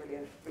it's just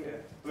brilliant.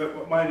 Yeah.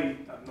 But my only,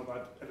 not that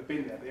I've ever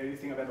been there, the only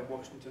thing I've ever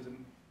watched in terms of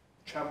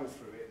travel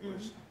through it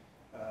was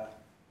a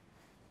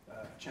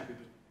champion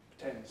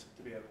pretends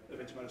to be an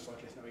adventure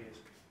motorcyclist, no he is.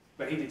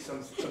 But he did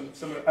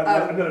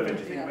another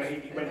adventure thing where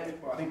he went, I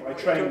think by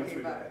train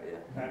through there,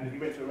 and he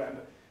went through around.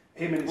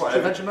 Him and his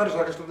adventure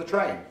motorcyclist with the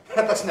train?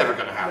 That's never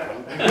going to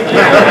happen. We've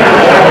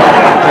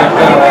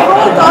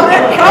all done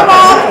it, come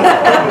on!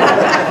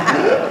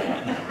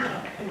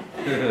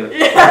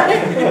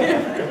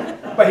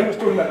 But he was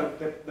talking about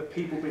the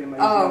people being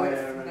amazing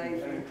there and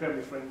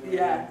incredibly friendly.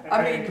 Yeah,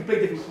 and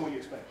completely different from what you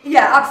expect.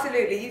 Yeah,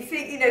 absolutely. You see,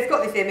 it's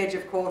got this image,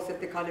 of course, of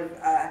the kind of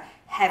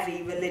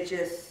heavy,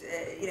 religious,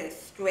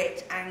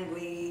 strict,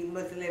 angry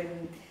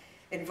Muslim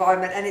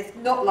environment, and it's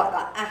not like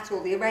that at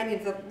all. The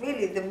Iranians are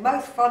really the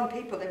most fun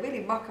people. They really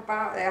muck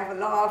about, they have a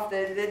laugh,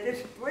 they're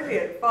just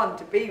brilliant fun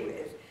to be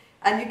with.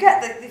 And you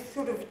get this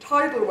sort of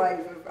tidal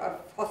wave of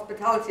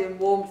hospitality and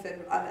warmth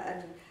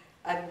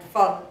and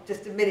fun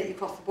just the minute you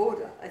cross the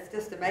border. It's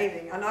just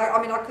amazing. And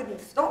I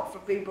couldn't stop for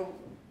people,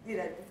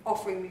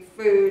 offering me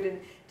food and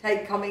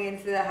coming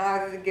into their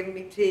houses and giving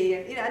me tea,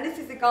 and this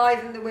is the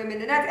guys and the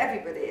women and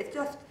everybody. It's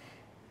just,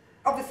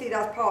 obviously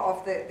that's part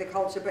of the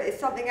culture, but it's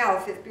something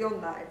else. It's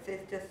beyond that.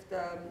 It's just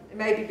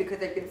maybe because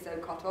they've been so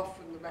cut off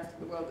from the rest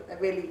of the world that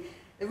they're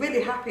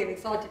really happy and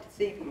excited to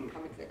see people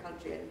coming to their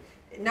country.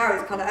 And now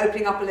it's kind of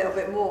opening up a little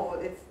bit more.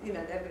 It's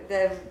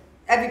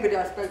everybody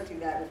I spoke to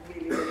there was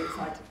really, really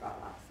excited about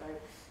that. So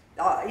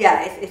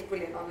yeah, it's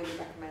brilliant. I really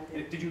recommend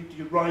it. Did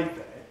you ride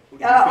there?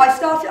 I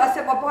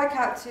sent my bike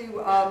out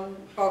to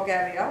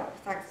Bulgaria,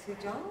 thanks to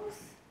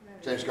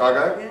James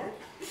Gargo.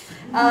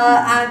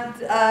 Yeah.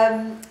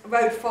 And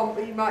rode from,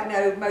 you might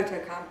know, Moto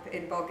Camp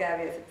in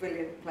Bulgaria. It's a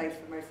brilliant place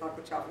for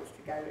motorcycle travellers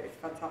to go. It's a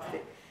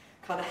fantastic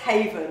kind of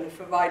haven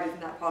for riders in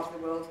that part of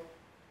the world.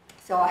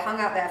 So I hung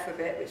out there for a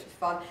bit, which was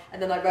fun,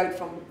 and then I rode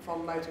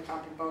from motor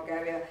camp in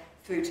Bulgaria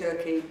through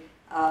Turkey,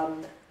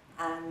 and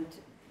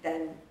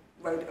then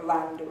rode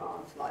around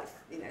Iran, so like,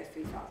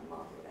 3,000 miles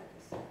or whatever.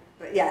 So,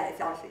 but yeah,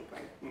 it's absolutely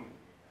great.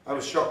 I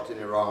was shocked in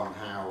Iran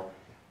how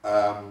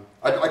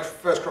I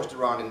first crossed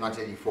Iran in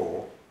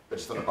 1984, but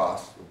just on a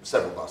bus,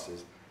 several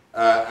buses,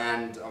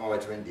 and on my way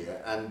to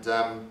India, and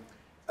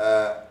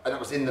it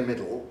was in the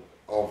middle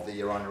of the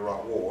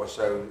Iran-Iraq war,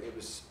 so it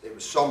was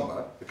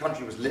somber. The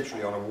country was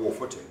literally on a war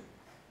footing,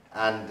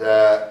 and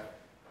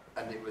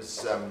it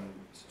was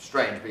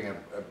strange being an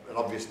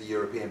obviously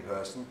European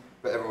person,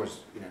 but everyone was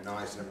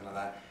nice and everything like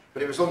that.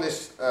 But it was on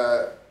this.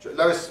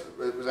 Lois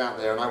was out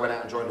there, and I went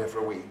out and joined her for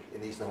a week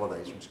in the Easter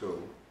holidays from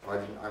school. I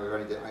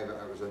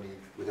was only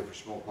with her for a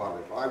small part of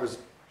it. But I was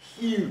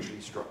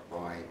hugely struck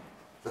by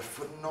the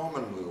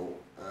phenomenal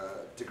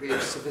degree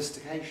of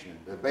sophistication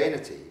and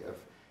urbanity of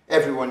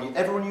everyone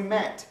you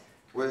met.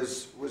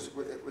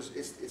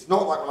 It's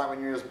not like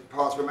when you're in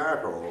parts of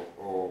America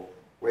or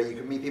where you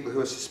can meet people who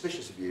are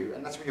suspicious of you,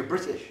 and that's when you're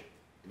British.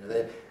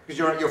 Because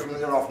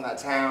you're not from that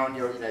town,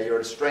 you're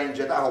a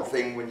stranger. That whole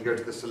thing when you go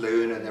to the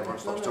saloon and everyone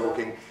stops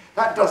talking,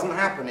 that doesn't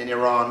happen in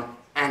Iran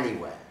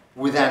anywhere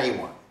with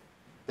anyone.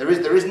 There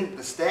isn't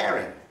the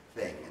staring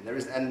thing,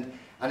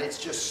 and it's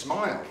just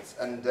smiles,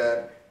 and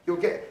you'll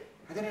get.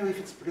 I don't know if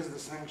it's because of the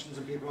sanctions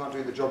and people aren't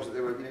doing the jobs that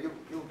they were.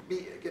 You'll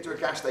get to a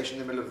gas station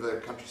in the middle of the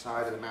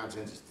countryside in the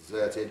mountains, it's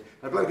deserted,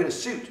 and a bloke in a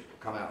suit will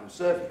come out and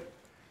serve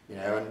you.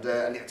 And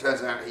it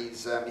turns out he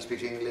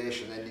speaks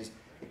English, and then he's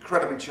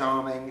incredibly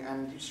charming,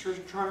 and you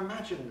just try and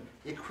imagine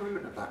the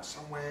equivalent of that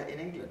somewhere in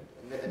England.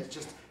 And it's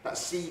just that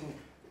scene.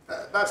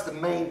 That's the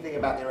main thing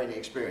about the Iranian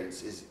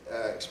experience is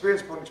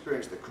experience upon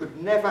experience that could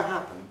never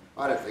happen,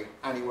 I don't think,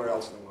 anywhere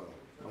else in the world.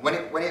 And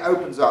when it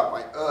opens up,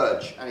 I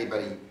urge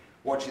anybody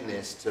watching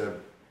this to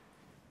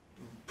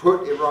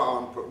put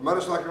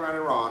motorcycling around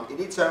Iran in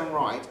its own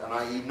right, and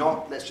i.e.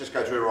 not let's just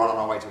go to Iran on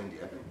our way to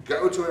India.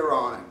 Go to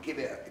Iran and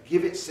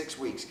give it 6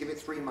 weeks, give it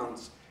 3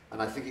 months,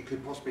 and I think it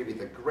could possibly be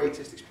the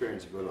greatest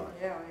experience of your life.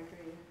 Yeah, I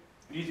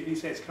agree. You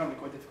say it's currently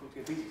quite difficult to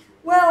get visas for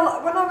it.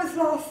 Well, when I was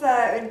last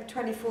there in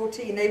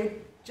 2014, they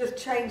would just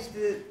change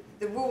the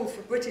rules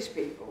for British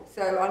people.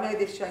 So I know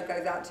this show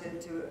goes out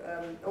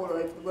to all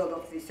over the world,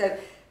 obviously. So,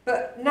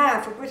 but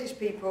now for British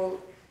people,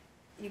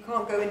 you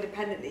can't go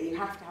independently. You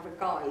have to have a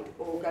guide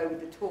or go with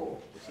the tour,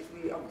 which is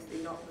really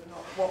obviously not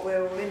what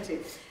we're all into.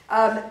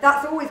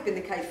 That's always been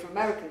the case for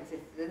American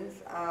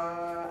citizens,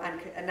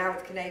 and now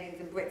with Canadians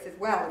and Brits as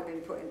well have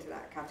been put into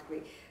that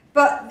category.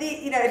 But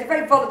it's a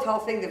very volatile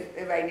thing, the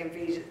Iranian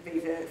visa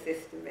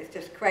system. It's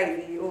just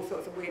crazy. All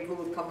sorts of weird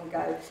rules come and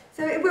go.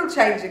 So it will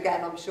change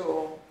again, I'm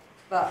sure.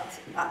 But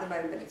at the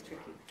moment, it's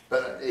tricky.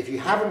 But if you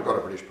haven't got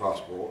a British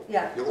passport,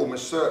 yeah, you'll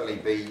almost certainly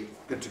be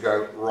good to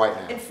go right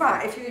now. In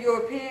fact, if you're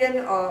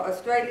European or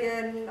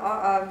Australian,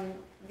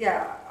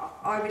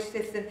 Irish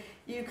citizen,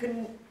 you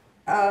can,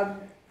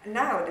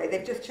 nowadays,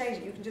 they've just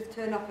changed it, you can just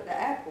turn up at the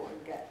airport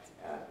and get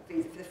a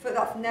visa.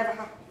 That's never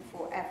happened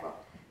before, ever.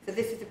 So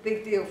this is a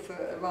big deal for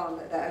Iran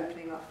that they're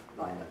opening up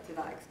to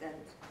that extent.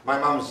 My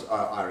mum's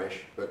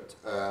Irish, but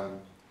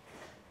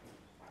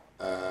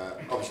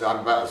obviously I'm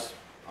about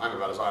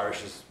as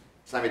Irish as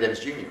Sammy Davis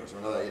Jr. or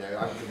something.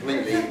 I'm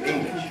completely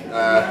English.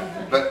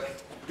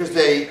 But because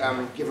they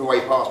give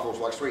away passports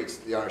like sweets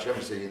at the Irish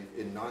Embassy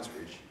in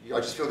Knightsbridge, I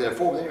just filled in a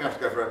form. Then you have to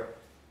go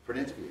for an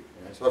interview.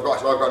 So I've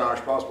got an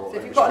Irish passport. So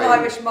if you've got an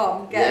Irish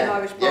mum, get an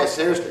Irish passport. Yeah,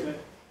 seriously.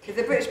 Because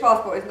the British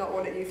passport is not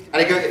what it used to be.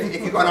 And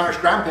if you've got an Irish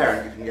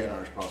grandparent, you can get an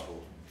Irish passport.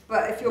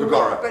 But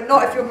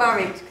not if you're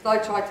married, because I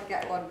tried to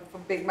get one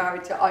from being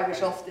married to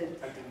Irish Austin.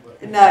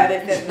 No,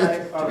 they said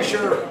no. To be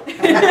sure.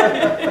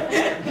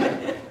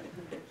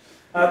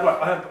 Right,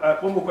 I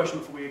have one more question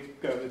before we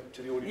go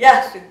to the audience.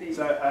 Yes, indeed.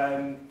 So,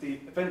 the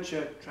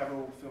Adventure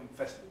Travel Film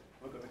Festival.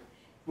 I've got the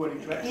wording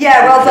correct.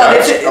 Yeah, well done.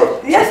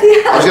 Yes, he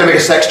has. I was going to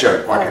make a sex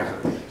joke.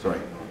 Sorry.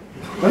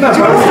 No,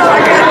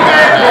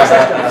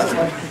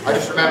 I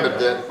just remembered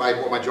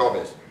what my job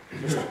is.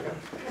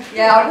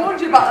 Yeah, I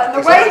warned you about that.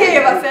 On the way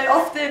here, I said,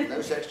 Austin.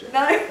 No sex joke.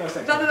 No,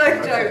 none of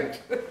those jokes.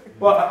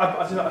 Well,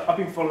 I've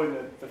been following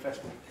the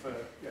festival for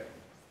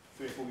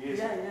 3 or 4 years.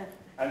 Yeah.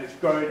 And it's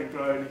grown and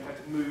grown. You've had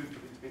to move to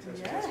be so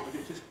successful.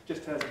 But it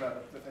just tells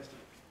about the festival.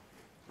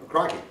 Oh,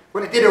 crikey.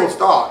 Well, it did all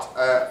start,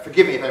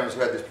 forgive me if anyone's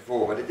heard this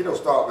before, but it did all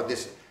start with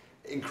this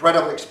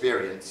incredible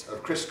experience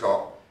of Chris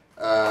Scott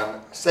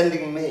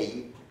sending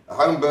me a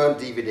home-burned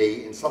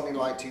DVD in something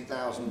like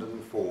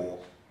 2004,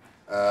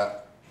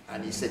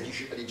 and he said, you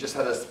should, and he just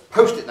had a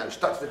post-it note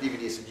stuck to the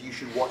DVD and said, you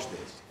should watch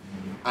this.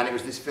 And it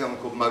was this film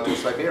called Motor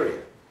Siberia.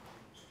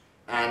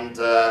 And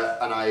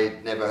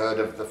I'd never heard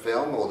of the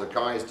film or the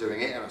guys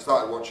doing it, and I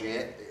started watching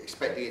it,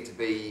 expecting it to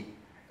be,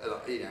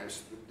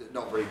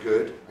 not very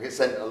good. I get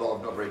sent a lot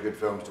of not very good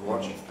films to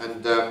watch,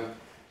 and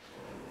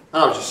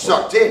I was just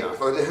sucked in. I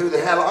thought, who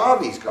the hell are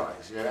these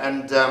guys?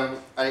 And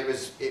it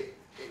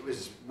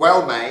was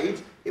well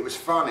made. It was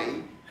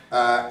funny,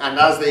 and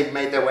as they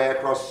made their way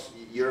across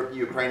Europe,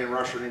 Ukraine, and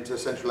Russia, and into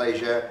Central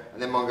Asia,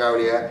 and then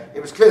Mongolia,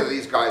 it was clear that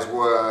these guys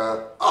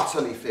were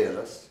utterly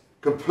fearless.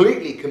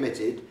 completely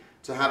committed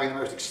to having the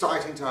most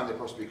exciting time they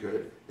possibly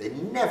could. They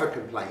never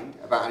complained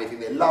about anything.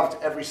 They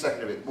loved every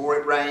second of it. The more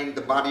it rained,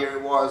 the muddier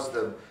it was,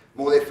 the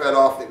more they fell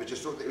off. It was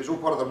just it was all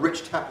part of the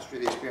rich tapestry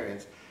of the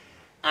experience.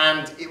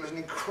 And it was an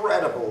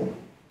incredible,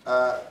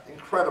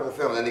 incredible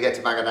film. And then they get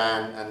to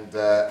Magadan,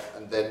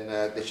 and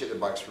then they ship the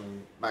bikes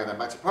from Magadan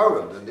back to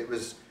Poland. And it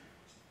was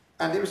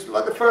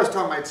like the first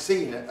time I'd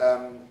seen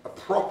a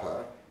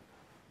proper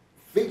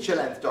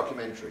feature-length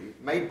documentary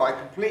made by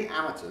complete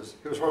amateurs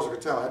who, as far as I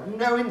could tell, had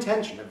no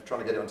intention of trying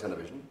to get it on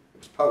television. It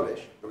was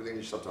Polish, but with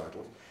English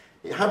subtitles.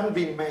 It hadn't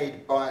been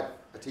made by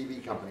a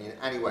TV company in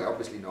any way,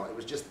 obviously not. It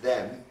was just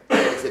them,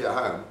 edited at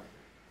home.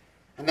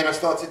 And then I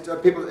started, I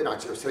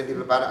was telling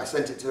people about it, I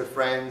sent it to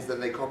friends, then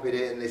they copied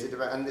it, and they said,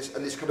 and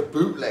this kind of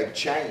bootleg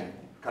chain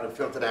kind of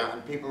filtered out,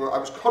 and I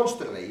was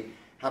constantly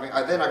having,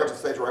 then I got to the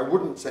stage where I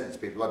wouldn't send it to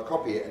people, I'd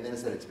copy it and then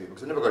send it to people,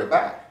 because I never got it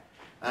back.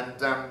 And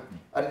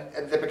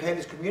there became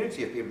this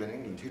community of people in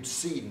England who'd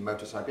seen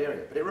Motor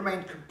Siberia, but it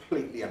remained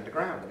completely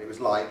underground, and it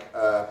was like,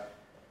 I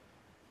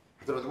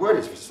don't know what the word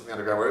is for something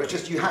underground, where it was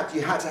just, you had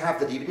to have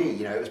the DVD,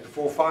 you know, it was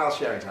before file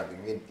sharing type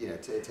thing, you know,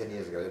 10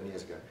 years ago, 11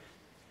 years ago.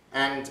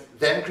 And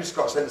then Chris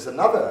Scott sent us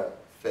another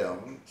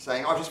film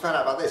saying, I've just found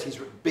out about this, he's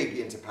big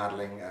into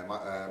paddling,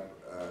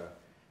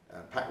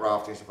 pack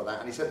rafting, stuff like that,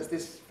 and he sent us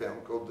this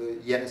film called the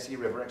Yenisei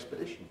River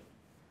Expedition.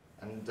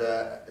 And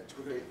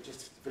just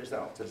to finish that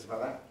off, tell us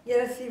about that.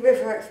 Yenisei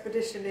River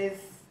Expedition is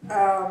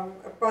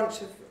a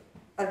bunch of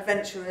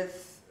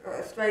adventurers,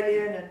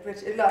 Australian and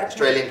British, like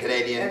Australian,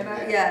 Canadian,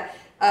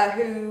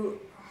 who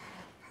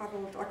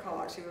paddled. I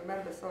can't actually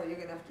remember. Sorry, you're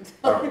going to have to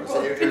tell me.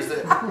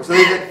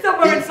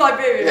 Somewhere in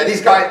Siberia. Yeah,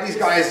 these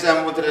guys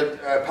wanted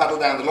to paddle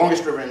down the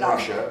longest river in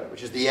Russia,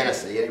 which is the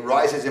Yenisei, and it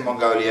rises in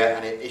Mongolia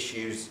and it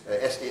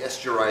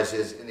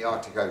estuarizes in the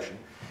Arctic Ocean.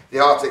 The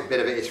Arctic bit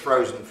of it is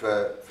frozen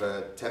for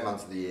 10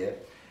 months of the year,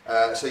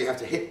 so you have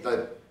to hit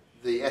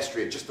the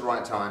estuary at just the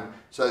right time.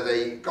 So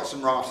they got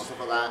some rafts and stuff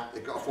like that.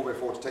 They got a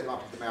 4x4 to take them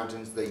up into the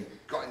mountains. They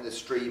got in the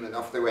stream and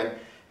off they went.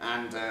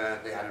 And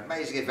they had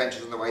amazing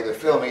adventures on the way. They were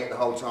filming it the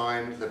whole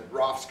time. The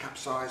rafts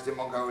capsized in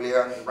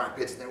Mongolia and the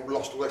rapids, and they all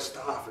lost all their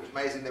stuff. It was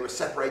amazing. They were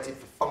separated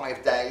for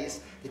 5 days.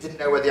 They didn't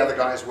know where the other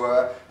guys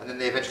were, and then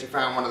they eventually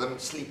found one of them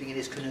sleeping in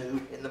his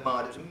canoe in the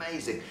mud. It was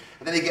amazing.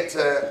 And then they get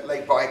to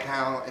Lake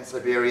Baikal in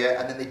Siberia,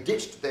 and then they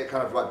ditched their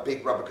kind of like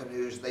big rubber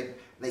canoes.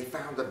 They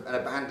found an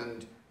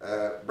abandoned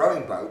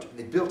rowing boat, and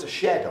they built a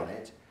shed on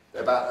it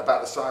about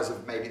the size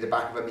of maybe the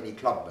back of a mini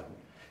clubman.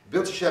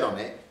 Built a shed on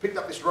it, picked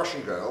up this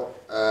Russian girl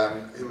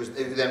who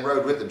then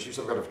rowed with them. She was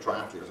some kind of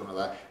triathlete or something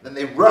like that. Then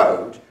they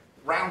rowed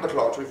round the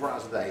clock, 24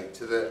 hours a day,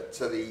 to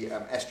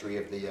the estuary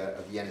of the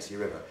Yenisei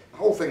River. The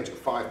whole thing took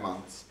 5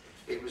 months.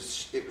 It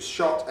was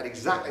shot at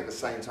exactly the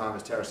same time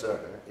as Terra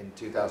Circa in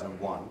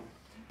 2001,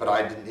 but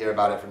I didn't hear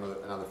about it for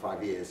another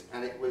 5 years.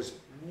 And it was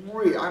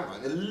really, I'm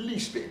not the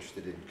least bit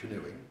interested in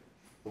canoeing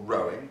or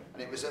rowing,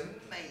 and it was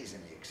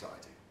amazingly exciting.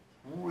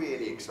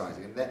 Really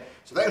exciting. And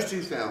so those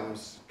two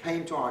films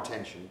came to our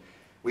attention.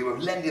 We were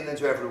lending them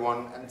to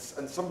everyone, and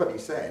somebody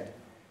said,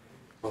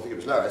 well, I think it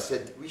was Lois,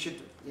 said we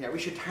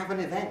should have an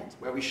event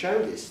where we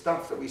show this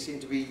stuff that we seem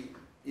to be,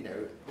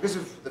 because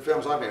of the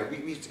films I've made,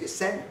 we used to get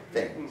sent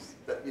things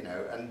that,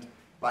 and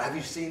like, have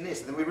you seen this?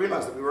 And then we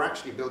realised that we were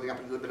actually building up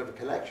a little bit of a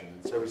collection,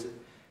 and so we said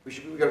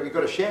we've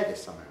got to share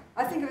this somehow.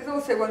 I think it was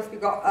also once we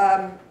got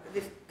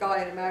this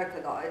guy in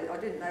America that I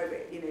didn't know,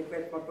 but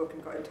read my book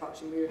and got in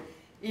touch, and we were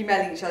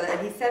emailing each other,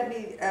 and he sent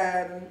me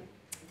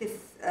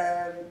this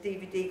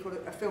DVD called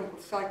a film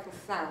called Cycle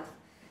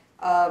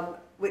South,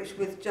 which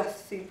was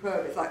just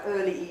superb. It's like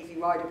early Easy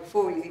Rider,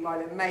 before Easy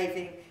Rider,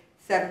 amazing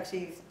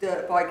 70s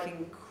dirt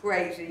biking,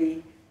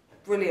 crazy,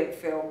 brilliant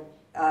film,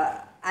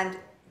 and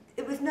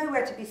it was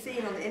nowhere to be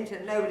seen on the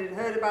internet. Nobody had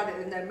heard about it.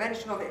 There was no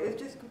mention of it. It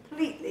was just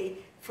completely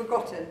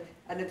forgotten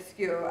and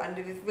obscure, and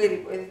it was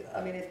really, it's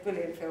a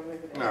brilliant film,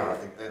 isn't it? No,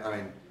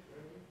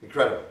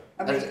 incredible.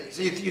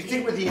 So you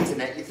think with the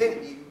internet,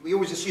 we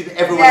always assume that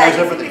everyone knows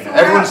everything.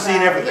 Everyone's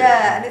seen everything.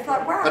 Yeah, and it's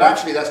like, wow. But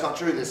actually that's not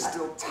true. There's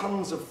still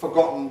tons of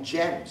forgotten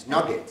gems,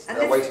 nuggets that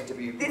are waiting to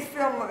be... This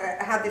film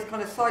had this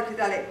kind of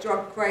psychedelic,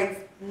 drug-crazed,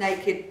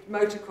 naked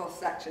motocross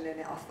section in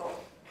it. I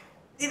thought,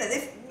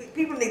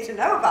 people need to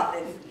know about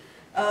this.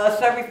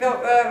 So we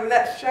thought,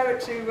 let's show it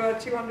to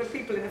 200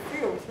 people in the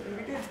field, and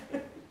we did.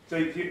 So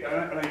I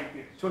know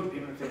you 200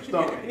 people in the field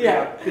started.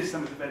 Yeah. This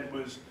summer's event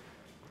was...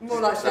 More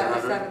like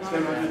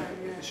 700.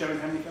 Showing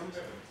how many films?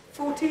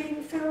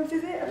 14 films,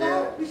 is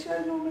it, we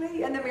show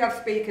normally? And then we have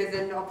speakers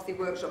and obviously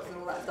workshops and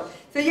all that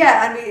stuff. So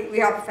yeah, and we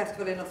have a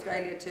festival in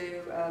Australia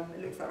too.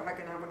 It looks like we're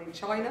going to have one in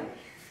China.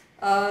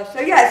 So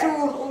yeah, it's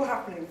all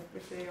happening.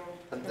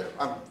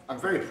 I'm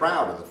very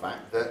proud of the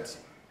fact that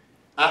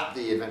at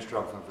the Adventure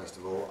Travel Film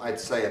Festival, I'd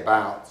say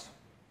about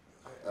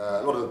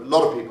a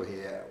lot of people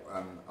here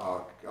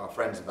are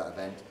friends of that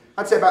event.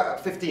 I'd say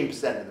about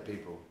 15% of the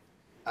people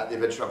at the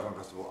Adventure Travel Film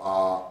Festival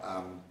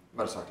are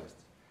motorcyclists.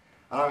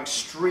 And I'm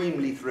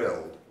extremely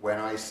thrilled when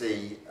I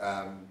see,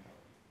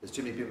 there's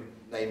too many people,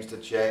 names to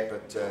check,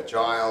 but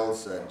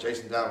Giles,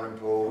 Jason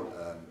Dalrymple,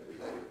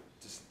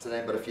 just to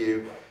name but a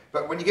few,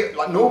 But when you get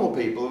like normal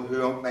people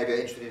who are maybe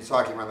interested in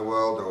cycling around the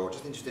world or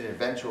just interested in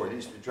adventure or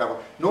interested in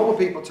travel, normal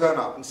people turn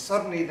up and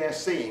suddenly they're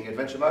seeing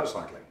adventure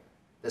motorcycling.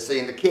 They're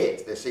seeing the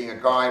kit, they're seeing a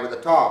guy with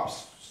a tarp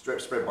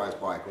strip spread by his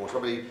bike, or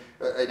somebody,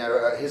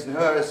 his and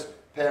hers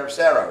pair of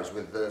Seros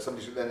with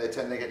somebody, then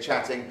they get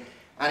chatting.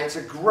 And it's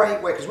a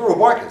great way, because we're all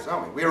bikers,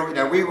 aren't we?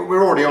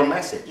 We're already on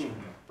message.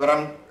 But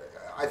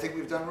I think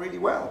we've done really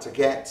well to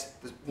get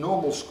the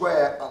normal,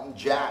 square,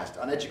 unjazzed,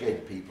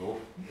 uneducated people.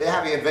 They're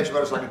having adventure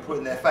motorcycling put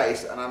in their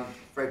face, and I'm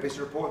very pleased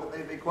to report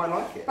that they quite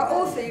like it. But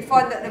also, you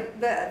find that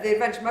the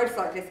adventure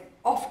motorcyclists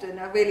often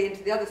are really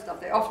into the other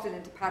stuff. They're often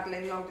into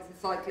paddling, long distance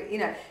cycling, you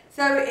know.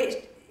 So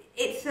it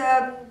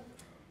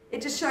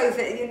just shows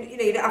that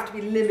you don't have to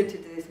be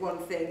limited to this one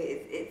thing.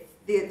 It's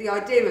the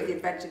idea of the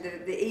adventure,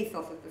 the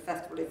ethos of the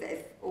festival is that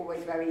it's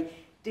always very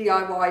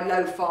DIY,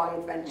 lo-fi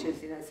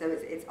adventures, you know, so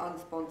it's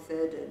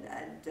unsponsored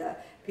and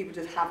people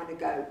just having a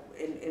go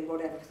in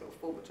whatever sort of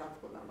form of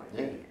transport that might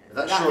be.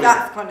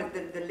 That's kind of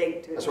the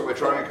link to it. That's what we're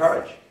trying to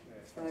encourage.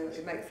 So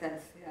it makes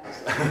sense,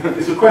 yeah.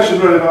 It's a question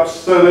really about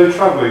solo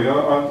travelling. I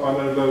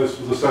know Lois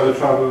was a solo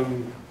traveller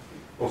and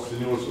Austin,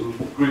 you're a sort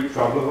of group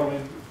traveller. I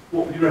mean,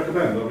 what would you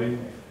recommend? I mean,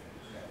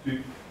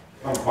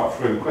 I'm quite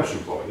throwing the question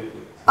for you.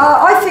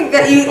 I think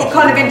that you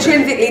kind of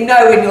intrinsically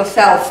know in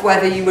yourself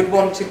whether you would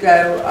want to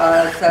go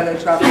solo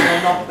travelling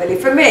or not, really.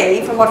 For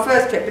me, for my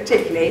first trip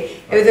particularly,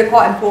 it was a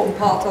quite important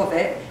part of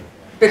it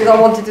because I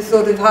wanted to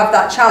sort of have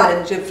that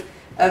challenge of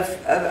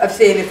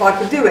seeing if I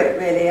could do it,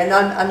 really. And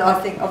I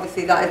think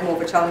obviously that is more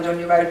of a challenge on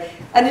your own.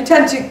 And you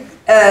tend to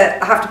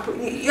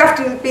you have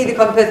to be the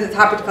kind of person that's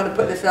happy to kind of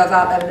put themselves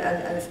out there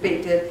and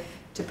speak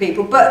to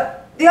people. But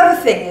the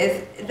other thing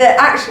is that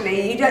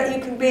actually you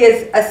can be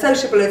as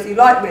sociable as you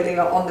like really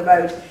on the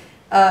road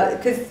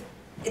because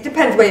it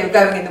depends where you're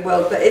going in the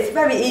world, but it's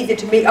very easy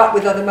to meet up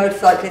with other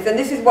motorcyclists, and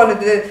this is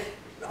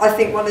I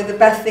think one of the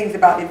best things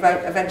about the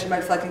adventure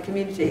motorcycling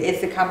community is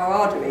the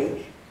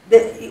camaraderie.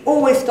 That you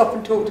always stop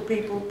and talk to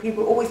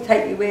people always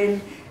take you in,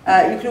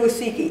 you can always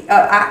seek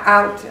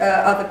out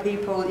other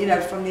people, you know,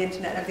 from the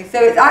internet and everything,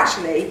 so it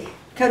actually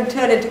can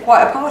turn into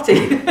quite a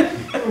party.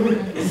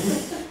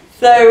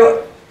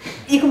 So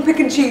you can pick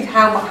and choose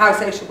how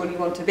sociable you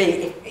want to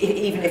be,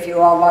 even if you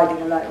are riding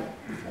alone.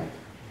 So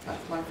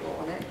that's my thought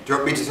on it. Do you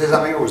want me to say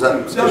something, or was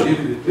that? No, you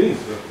can please.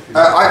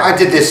 I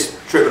did this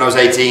trip when I was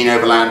 18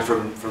 overland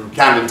from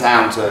Camden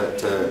Town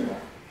to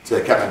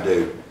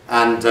Kathmandu,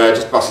 and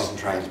just buses and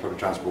trains, public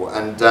transport.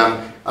 And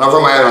I was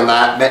on my own on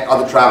that. Met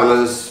other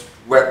travellers,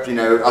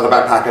 other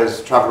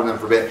backpackers, travelled with them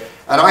for a bit.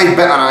 And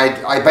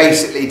I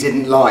basically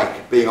didn't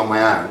like being on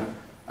my own.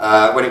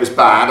 When it was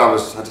bad, I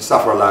had to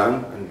suffer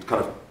alone and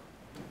kind of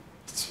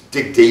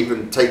dig deep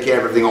and take care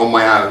of everything on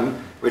my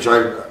own, which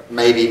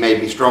maybe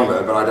made me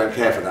stronger, but I don't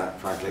care for that,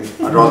 frankly.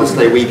 I'd rather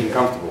stay weak and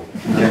comfortable.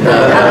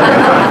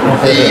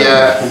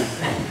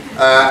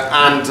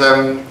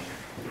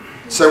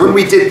 So when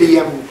we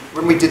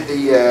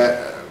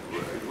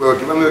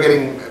were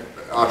getting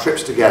our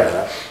trips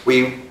together,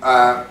 we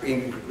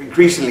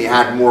increasingly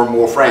had more and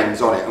more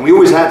friends on it, and we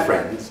always had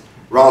friends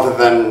rather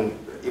than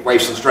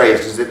waifs and strays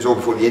because it was all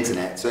before the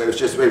internet. So we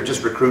would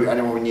just recruit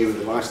anyone we knew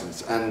with a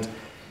license. And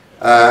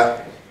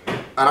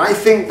I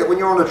think that when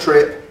you're on a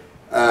trip,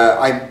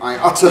 I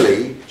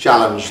utterly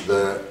challenge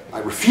I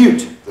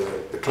refute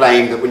the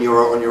claim that when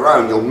you're on your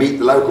own, you'll meet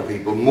the local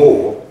people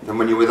more than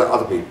when you're with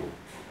other people.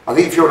 I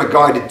think if you're on a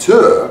guided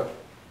tour,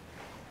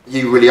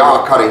 you really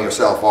are cutting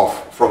yourself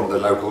off from the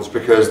locals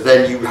because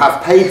then you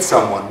have paid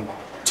someone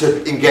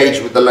to engage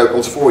with the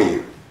locals for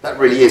you. That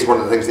really is one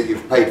of the things that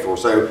you've paid for.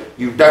 So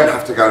you don't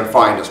have to go and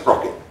find a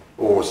sprocket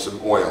or some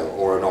oil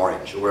or an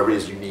orange or whatever it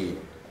is you need.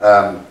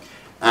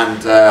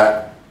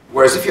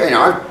 Whereas if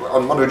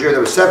on Mondrian there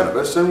were 7 of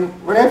us, and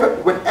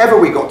whenever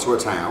we got to a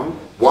town,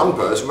 one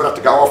person would have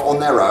to go off on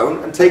their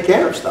own and take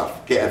care of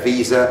stuff, get a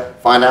visa,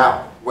 find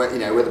out where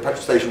the petrol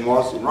station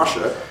was. In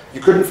Russia,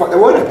 you couldn't find, there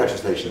were no petrol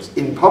stations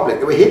in public;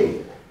 they were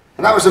hidden,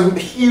 and that was a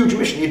huge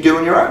mission you do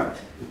on your own.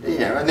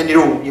 And then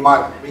you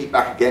might meet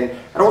back again.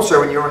 And also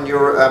when you're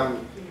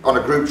on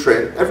a group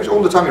trip,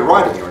 all the time you're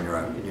riding, you're on your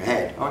own in your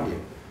head, aren't you?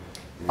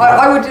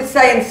 I would just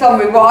say in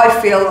summary, what I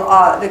feel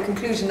the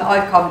conclusion that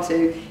I've come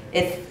to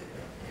is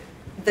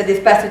that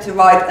it's better to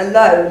ride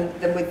alone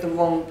than with the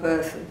wrong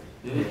person.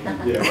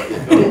 Yeah,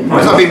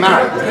 I've not been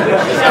married.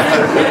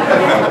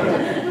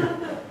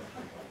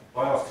 I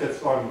asked Ted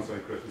Simon the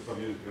same question some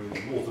years ago, and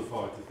he was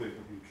mortified to think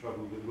that he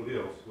travelled with anybody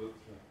else. But,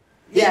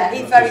 yeah,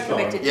 he's very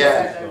committed to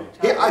solo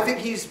travel. I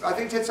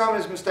think Ted Simon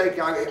is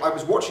mistaken. I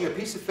was watching a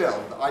piece of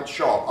film that I'd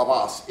shot of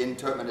us in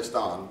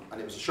Turkmenistan, and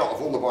it was a shot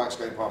of all the bikes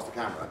going past the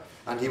camera,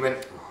 and he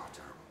went, "Oh,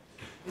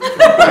 terrible."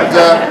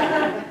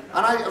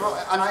 and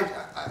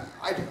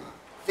I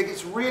think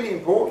it's really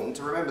important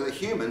to remember that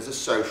humans are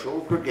social,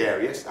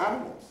 gregarious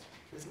animals.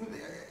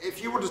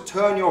 If you were to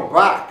turn your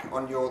back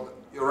on your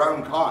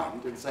own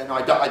kind and say, no,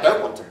 I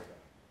don't want to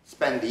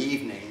spend the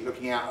evening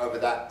looking out over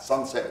that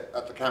sunset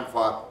at the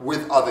campfire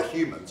with other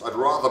humans, I'd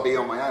rather be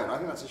on my own, I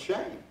think that's a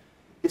shame.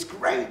 It's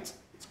great.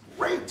 It's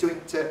great to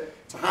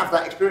have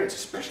that experience,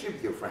 especially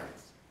with your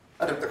friends.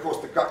 And of course,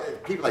 the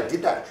people I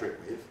did that trip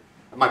with,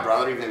 and my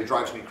brother, even though he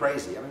drives me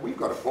crazy, I mean, we've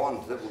got a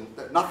bond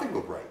that nothing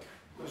will break.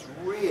 It was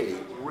really,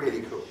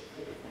 really cool.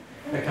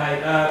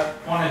 Okay,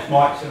 my name's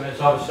Mike Simmons,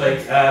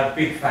 obviously a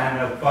big fan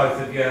of both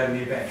of you and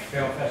the Adventure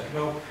Film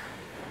Festival.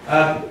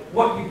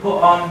 What you put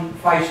on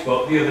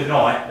Facebook the other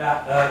night,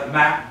 that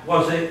map,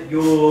 was it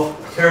your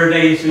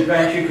Pyrenees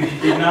adventure? Because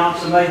you didn't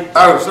answer me.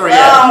 Oh, sorry,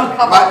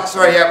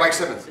 yeah. Mike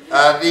Simmons.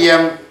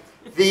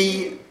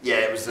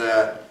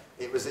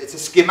 It's a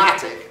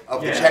schematic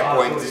of the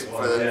checkpoints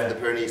for the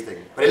Pyrenees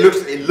thing. But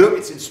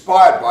it's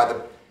inspired by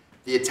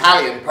the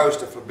Italian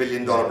poster for $1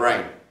 Billion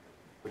Brain,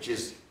 which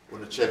is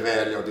un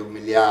cervello di $1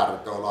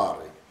 miliardo.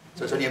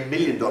 So it's only $1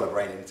 million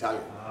brain in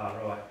Italian. Ah,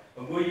 right.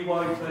 And will you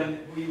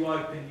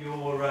open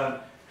your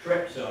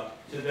trips up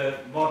to the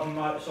modern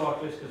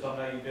motorcyclists? Because I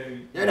know you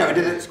do. No,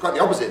 it's quite the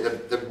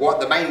opposite.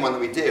 The main one that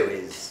we do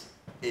is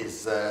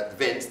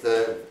Vince,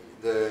 the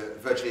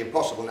virtually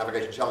impossible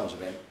navigation challenge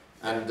event,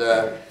 and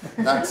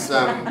that's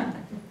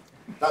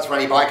for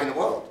any bike in the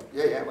world.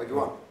 Yeah, what do you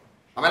want?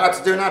 Am I allowed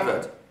to do an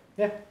advert?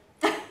 Yeah.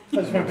 I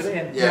just want to put it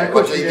in. Yeah,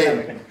 what do you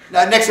do?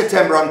 Now, next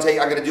September I'm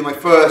going to do my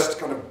first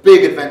kind of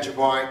big adventure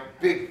bike,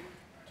 big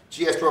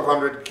GS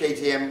 1200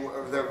 KTM,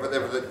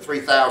 whatever the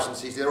 3000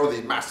 cc. All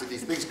these massive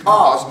these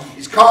cars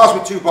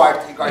with two bikes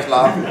that you guys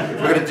love.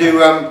 We're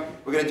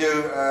going to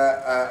do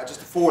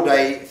just a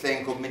 4-day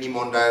thing called Mini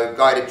Mondo,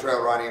 guided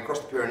trail riding across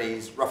the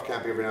Pyrenees, rough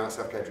camping every night,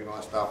 self-catering, all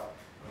that stuff.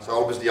 So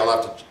obviously I'll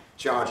have to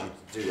charge you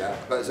to do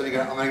that, but I'm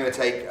only going to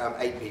take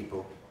 8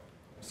 people,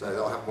 so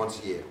that'll happen once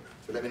a year.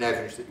 So let me know if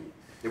you're interested.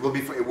 It will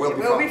be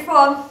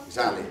fun.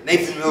 Exactly.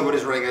 Nathan Millwood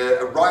is running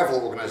a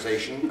rival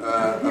organisation.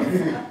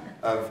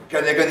 They're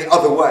going the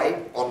other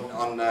way on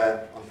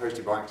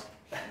postie bikes.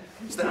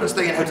 They're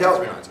staying in hotels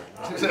every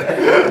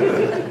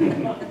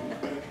night.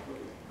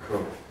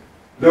 Cool.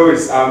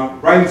 Lois,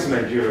 writing to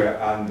Nigeria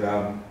and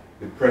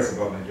the press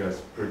about Nigeria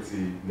is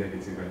pretty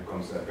negative when it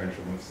comes to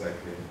adventure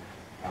motorcycling.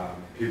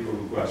 People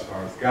who go as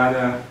far as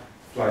Ghana,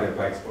 fly their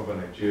bikes over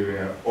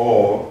Nigeria,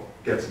 or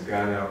get to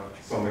Ghana,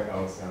 somewhere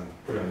else, and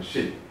put on a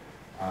ship.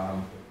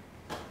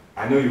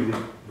 I know you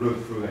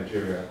rode through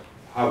Nigeria.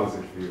 How was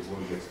it for you? What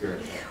was the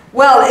experience?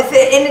 Well, it's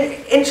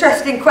an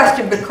interesting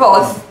question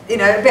because,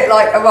 a bit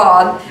like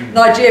Iran,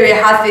 Nigeria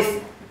has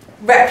this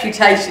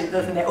reputation,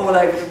 doesn't it, all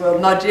over the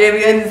world.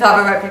 Nigerians have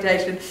a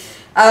reputation.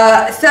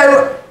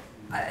 So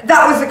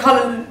that was the kind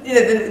of,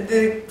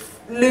 the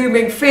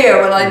looming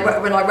fear when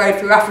I rode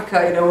through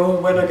Africa,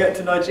 when I get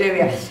to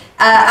Nigeria.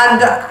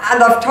 And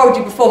I've told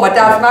you before, my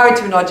dad's married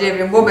to a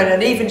Nigerian woman,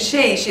 and even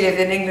she lives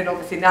in England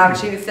obviously now, and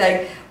she was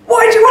saying,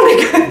 why do you want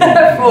to go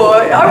there for?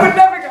 I would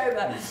never go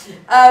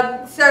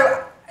there.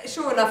 So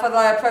sure enough, as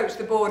I approached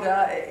the border,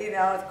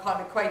 I was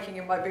kind of quaking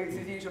in my boots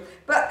as usual.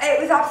 But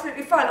it was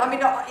absolutely fun. I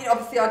mean,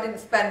 obviously I didn't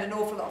spend an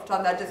awful lot of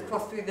time there, just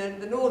crossed through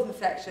the northern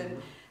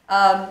section.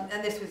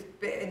 And this was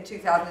in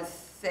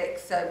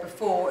 2006, so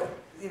before,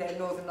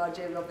 northern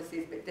Nigeria obviously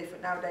is a bit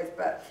different nowadays.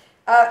 But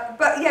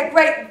yeah,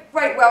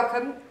 great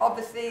welcome.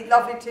 Obviously,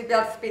 lovely to be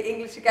able to speak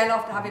English again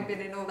after having been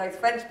in all those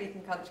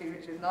French-speaking countries,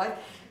 which was nice.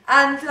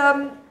 And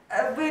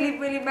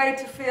really made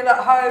to feel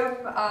at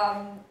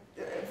home.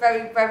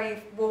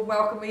 Very warm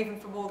welcome, even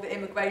from all the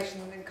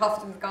immigration and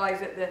customs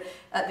guys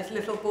at this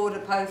little border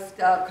post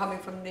coming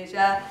from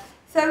Niger.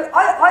 So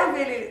I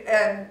really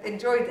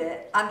enjoyed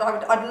it, and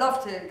I'd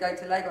love to go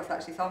to Lagos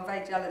actually. So I'm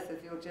very jealous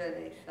of your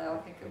journey. So I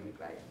think it'll be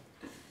great.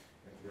 Thank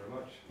you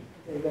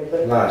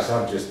very much. Nice.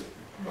 I'd just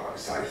like to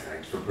say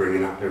thanks for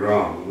bringing up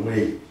Iran. When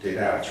we did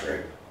our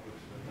trip,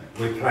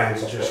 we planned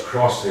to just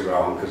cross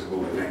Iran because of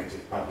all the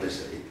negative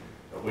publicity,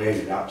 but we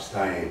ended up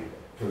staying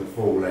for the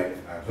full length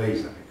of our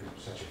visa because it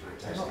was such a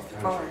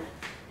fantastic country.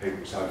 People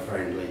were so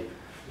friendly,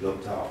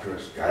 looked after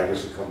us, gave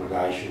us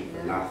accommodation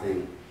for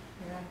nothing.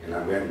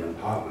 Yeah. We had an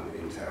apartment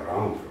in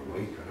Tehran for a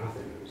week for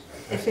nothing. It was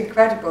fantastic. It's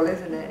incredible,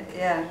 isn't it?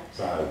 Yeah.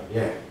 So,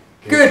 yeah.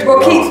 Good. Well,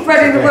 keep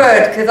spreading the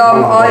word because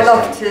I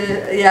love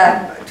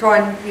to, try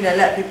and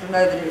let people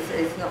know that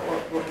it's not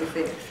what you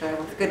think. So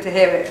it's good to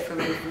hear it from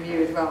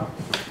you as well.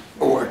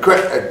 Oh,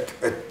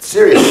 a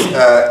serious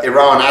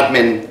Iran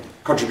admin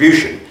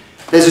contribution.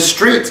 There's a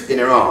street in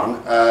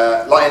Iran,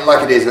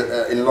 like it is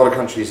in a lot of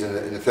countries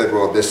in the third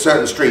world. There's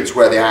certain streets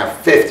where they have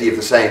 50 of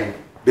the same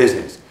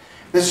business.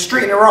 There's a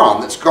street in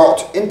Iran that's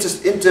got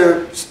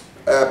interposed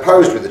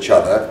with each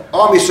other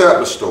army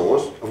surplus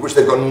stores, of which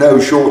they've got no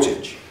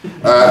shortage.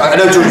 I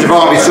know shortage of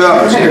army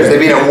surplus because they've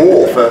been at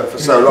war for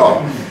so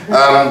long.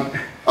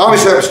 Army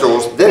surplus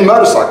stores, then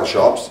motorcycle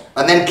shops,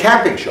 and then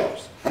camping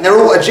shops, and they're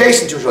all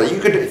adjacent to each other.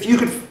 If you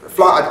could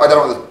fly, I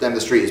don't know what the name of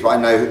the street is, but I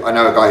know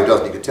a guy who does,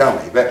 and he could tell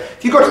me. But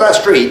if you got to that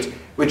street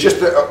with just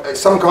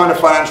some kind of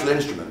financial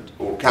instrument,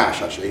 or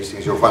cash actually,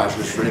 since your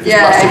financial instrument, if it's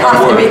plastic, it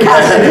has to be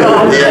cash.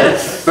 Yeah.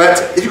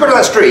 But if you go to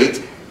that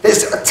street,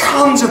 there's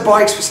tons of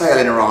bikes for sale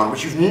in Iran,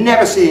 which you've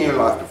never seen in your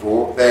life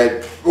before.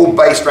 They're all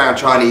based around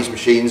Chinese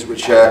machines,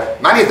 which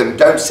many of them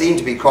don't seem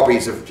to be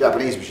copies of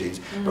Japanese machines,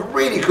 but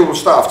really cool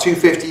stuff.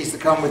 250s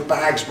that come with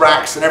bags,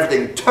 racks, and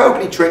everything,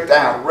 totally tricked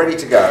out, ready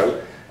to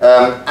go.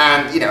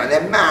 And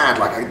they're mad,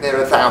 like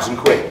they're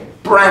 £1,000.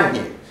 brand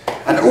new.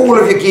 And all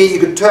of your gear, you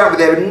could turn up with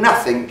there with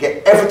nothing,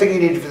 get everything you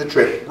needed for the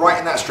trip right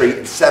in that street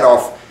and set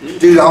off,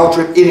 do the whole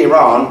trip in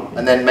Iran,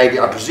 and then maybe,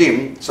 I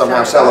presume,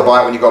 somehow sell the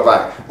bike when you got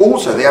back.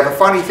 Also, they have a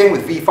funny thing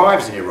with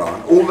V5s in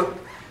Iran.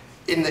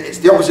 It's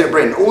the opposite of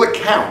Britain. All that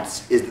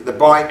counts is that the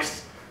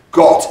bike's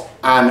got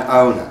an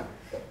owner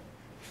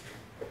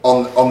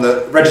on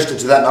the registered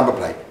to that number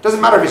plate.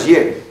 Doesn't matter if it's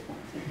you.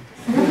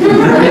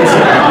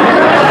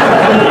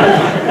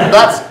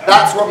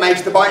 That's what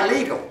makes the bike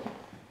legal.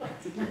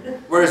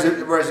 Whereas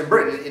in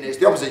Britain, it's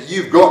the opposite.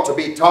 You've got to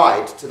be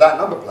tied to that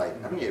number plate,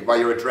 haven't you, by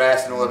your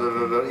address and all that,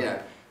 you know.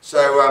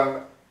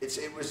 So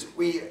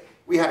we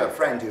had a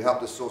friend who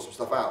helped us sort some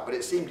stuff out, but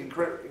it seemed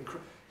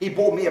he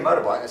bought me a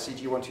motorbike, a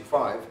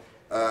CG125.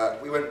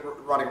 We went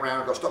running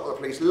around, got stopped by the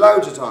police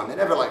loads of time. They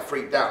never like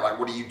freaked out, like,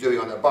 what are you doing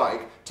on that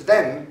bike? To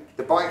them,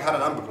 the bike had a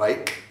number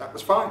plate. That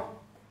was fine.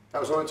 That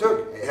was all it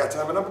took. It had to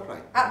have a number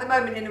plate. At the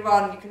moment in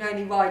Iran, you can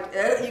only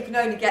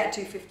get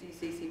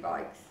 250cc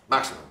bikes.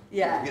 Maximum.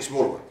 Yeah. You can get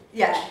smaller ones.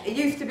 Yeah. It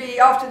used to be,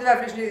 after the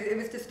revolution, it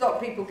was to stop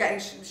people getting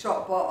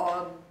shot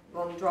on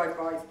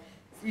drive-bys.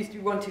 It used to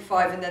be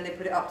 125 and then they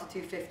put it up to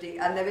 250.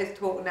 And there is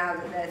talk now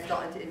that they're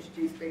starting to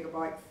introduce bigger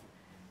bikes.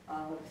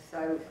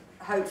 So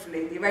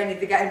hopefully the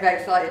Iranians are getting very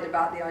excited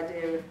about the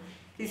idea of,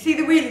 you see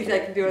the wheelies they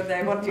can do on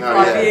their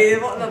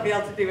 125, what they'll be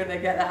able to do when they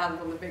get their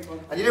hands on the big one.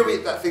 And you know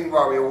that thing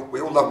where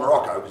we all love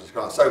Morocco because it's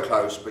kind of so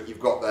close, but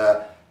you've got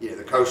the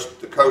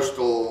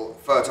coastal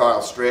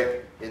fertile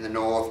strip in the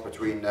north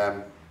between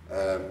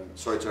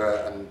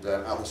Ceuta and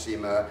Al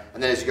Hoceima,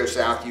 and then as you go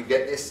south, you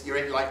get this. You're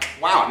in like,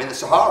 wow, I'm in the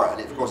Sahara,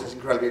 and of course it's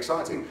incredibly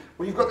exciting.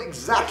 Well, you've got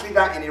exactly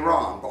that in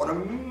Iran, but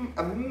on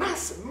a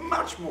massive,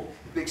 much more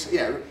big. You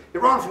know,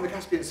 Iran from the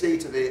Caspian Sea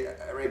to the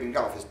Arabian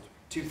Gulf is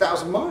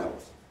 2,000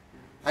 miles.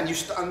 And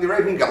the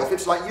Arabian Gulf,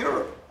 it's like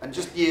Europe. And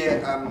just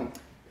near,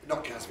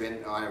 not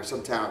Caspian, I know,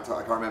 some town, I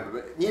can't remember,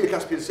 but near the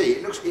Caspian Sea,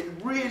 it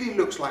really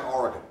looks like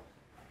Oregon.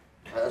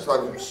 So I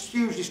was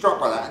hugely struck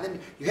by that. And then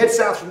you head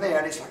south from there,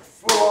 and it's like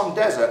full-on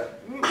desert,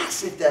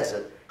 massive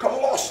desert,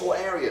 colossal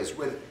areas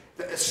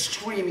that are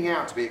screaming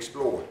out to be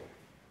explored.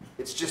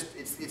 It's just,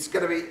 it's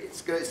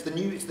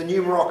the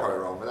new Morocco,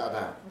 Iran, without a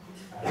doubt.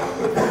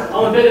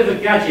 I'm a bit of a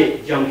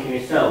gadget junkie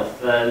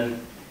myself.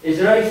 Is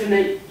there anything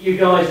that you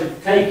guys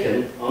have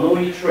taken on all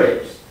your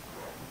trips,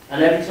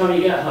 and every time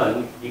you get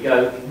home, you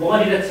go,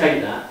 why did I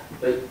take that?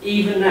 But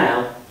even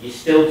now, you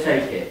still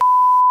take it.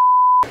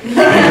 I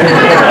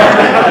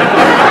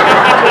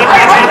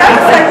don't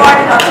say why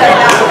did I take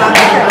that.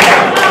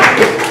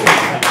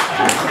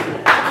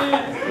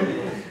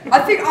 I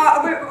think,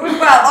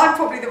 I'm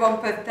probably the one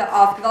person to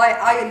ask, because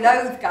I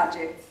loathe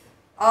gadgets.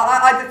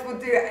 I just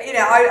would do,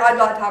 I'd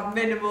like to have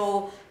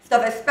minimal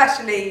stuff,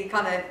 especially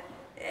kind of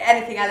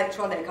anything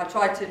electronic. I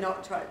try to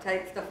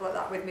take stuff like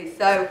that with me.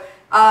 So,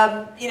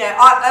 a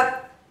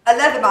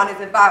Leatherman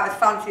is about as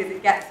fancy as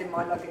it gets in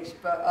my luggage,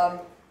 but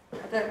I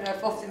don't know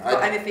if Austin's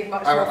got anything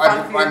much more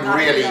fancy than that. I'm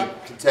really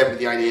content with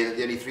the idea that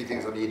the only three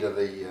things I need are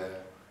the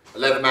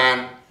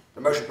Leatherman,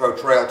 the Motion Pro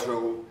Trail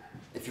Tool.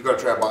 If you've got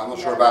a trail bike, I'm not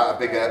sure about a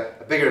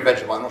bigger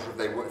adventure bike. I'm not sure if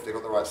they've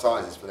got the right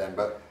sizes for them,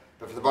 but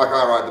for the bike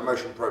I ride, the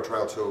Motion Pro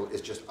Trail Tool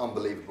is just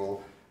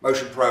unbelievable.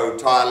 Motion Pro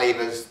tyre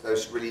levers,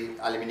 those really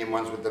aluminium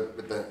ones with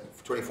the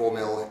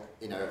 24mm,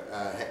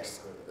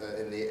 hex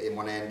in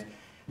one end,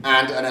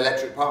 and an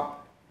electric pump,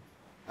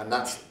 and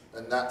that's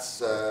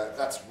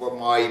what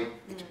my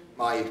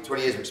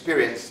 20 years of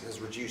experience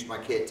has reduced my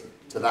kit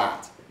to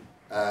that,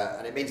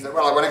 and it means that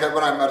when I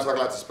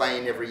motorcycle out to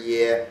Spain every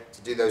year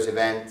to do those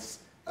events,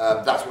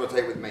 that's what I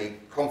take with me,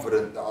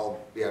 confident that I'll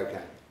be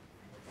okay.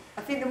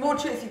 I think the more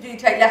trips you do, you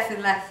take less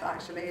and less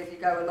actually as you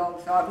go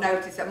along. So I've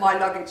noticed that my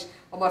luggage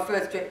on my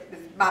first trip was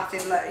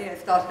massive,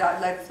 started out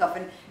with loads of stuff,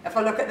 and if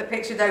I look at the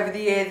pictures over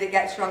the years, it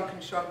gets shrunk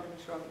and shrunk and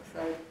shrunk.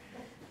 So I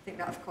think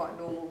that's quite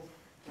normal.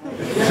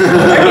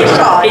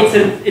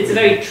 It's a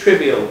very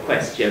trivial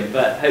question,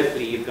 but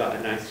hopefully you've got a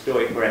nice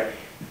story for it.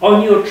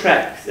 On your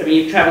treks, I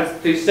mean, you've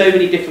travelled through so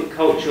many different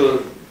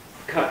cultures.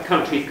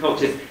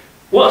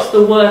 What's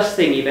the worst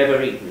thing you've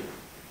ever eaten?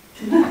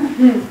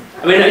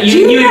 I mean,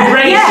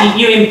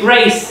 you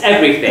embrace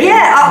everything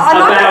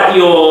about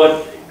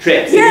your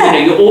trips. Yeah.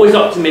 You're always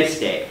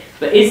optimistic.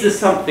 But is there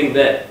something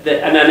that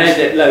and I know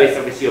that Lois,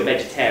 obviously, you're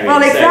vegetarian.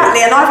 Well,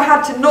 exactly, and I've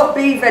had to not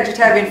be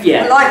vegetarian for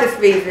politeness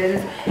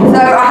reasons. So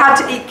I had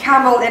to eat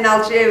camel in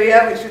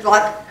Algeria, which was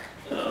like,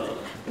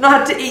 and I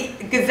had to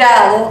eat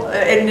gazelle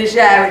in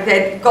Niger.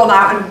 They'd gone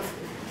out and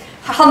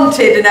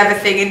hunted and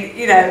everything, and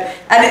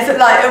it's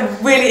like a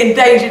really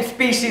endangered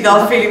species. I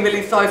was feeling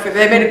really sorry for.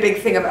 They made a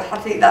big thing about how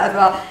to eat that as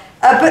well.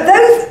 But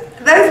those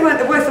weren't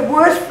the worst. The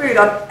worst food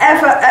I've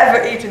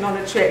ever eaten on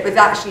a trip was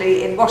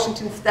actually in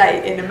Washington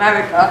State in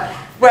America,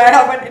 where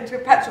I went into a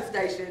petrol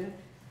station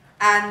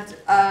and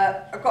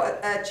I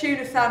got a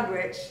tuna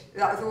sandwich.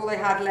 That was all they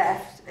had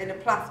left in a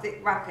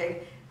plastic wrapping,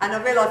 and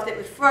I realised it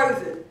was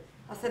frozen.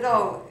 I said,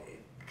 "Oh,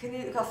 can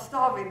you?" I was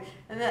starving,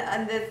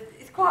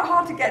 it's quite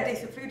hard to get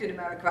decent food in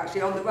America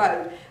actually on the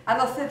road.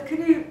 And I said,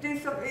 "Can you do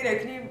something?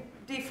 Can you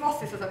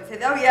defrost this or something?" They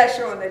said, "Oh yeah,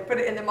 sure." And they put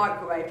it in the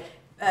microwave.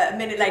 a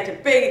minute later,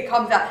 bing, it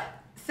comes out.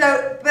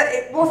 So, but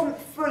it wasn't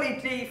fully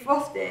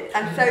defrosted,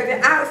 and so the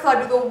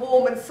outside was all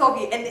warm and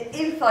soggy, and the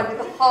inside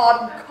was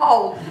hard and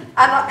cold.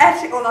 And I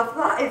ate it all. I thought,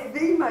 that is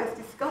the most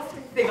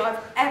disgusting thing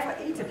I've ever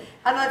eaten,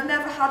 and I've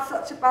never had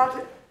such a bad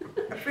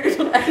food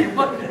on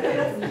anyone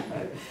else.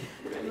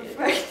 I'm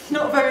afraid it's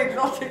not a very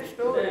exotic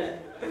story.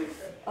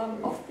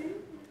 Austin?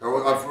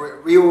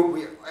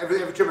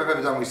 Every trip I've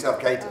ever done, we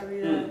self-cater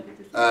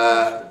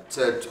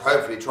to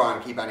hopefully try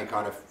and keep any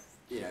kind of,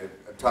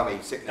 tummy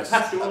sickness.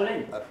 Pass you all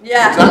in.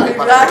 Exactly.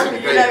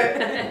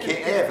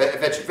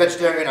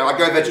 Vegetarian. I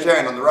go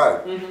vegetarian on the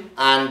road,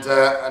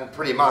 and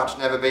pretty much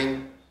never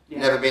been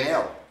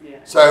ill.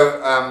 Yeah.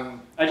 So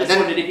I just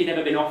wondered if you'd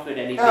ever been offered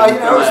anything.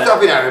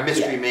 Stuff,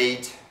 mystery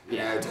meat,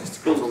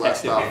 testicles, all that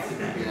stuff.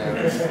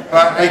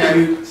 But thank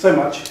you so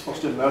much,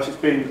 Austin and Lois. It's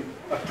been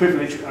a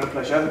privilege and a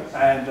pleasure,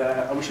 and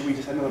I wish we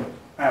just had another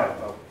hour.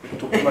 Well, we can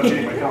talk too much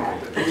anyway,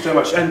 can't we? Thank you so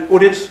much. And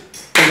audience,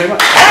 thank you very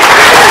much.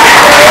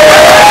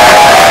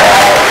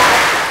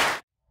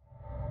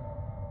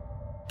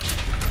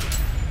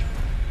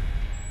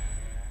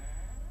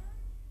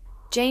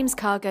 James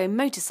Cargo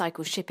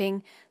Motorcycle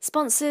Shipping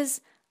sponsors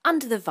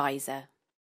Under the Visor.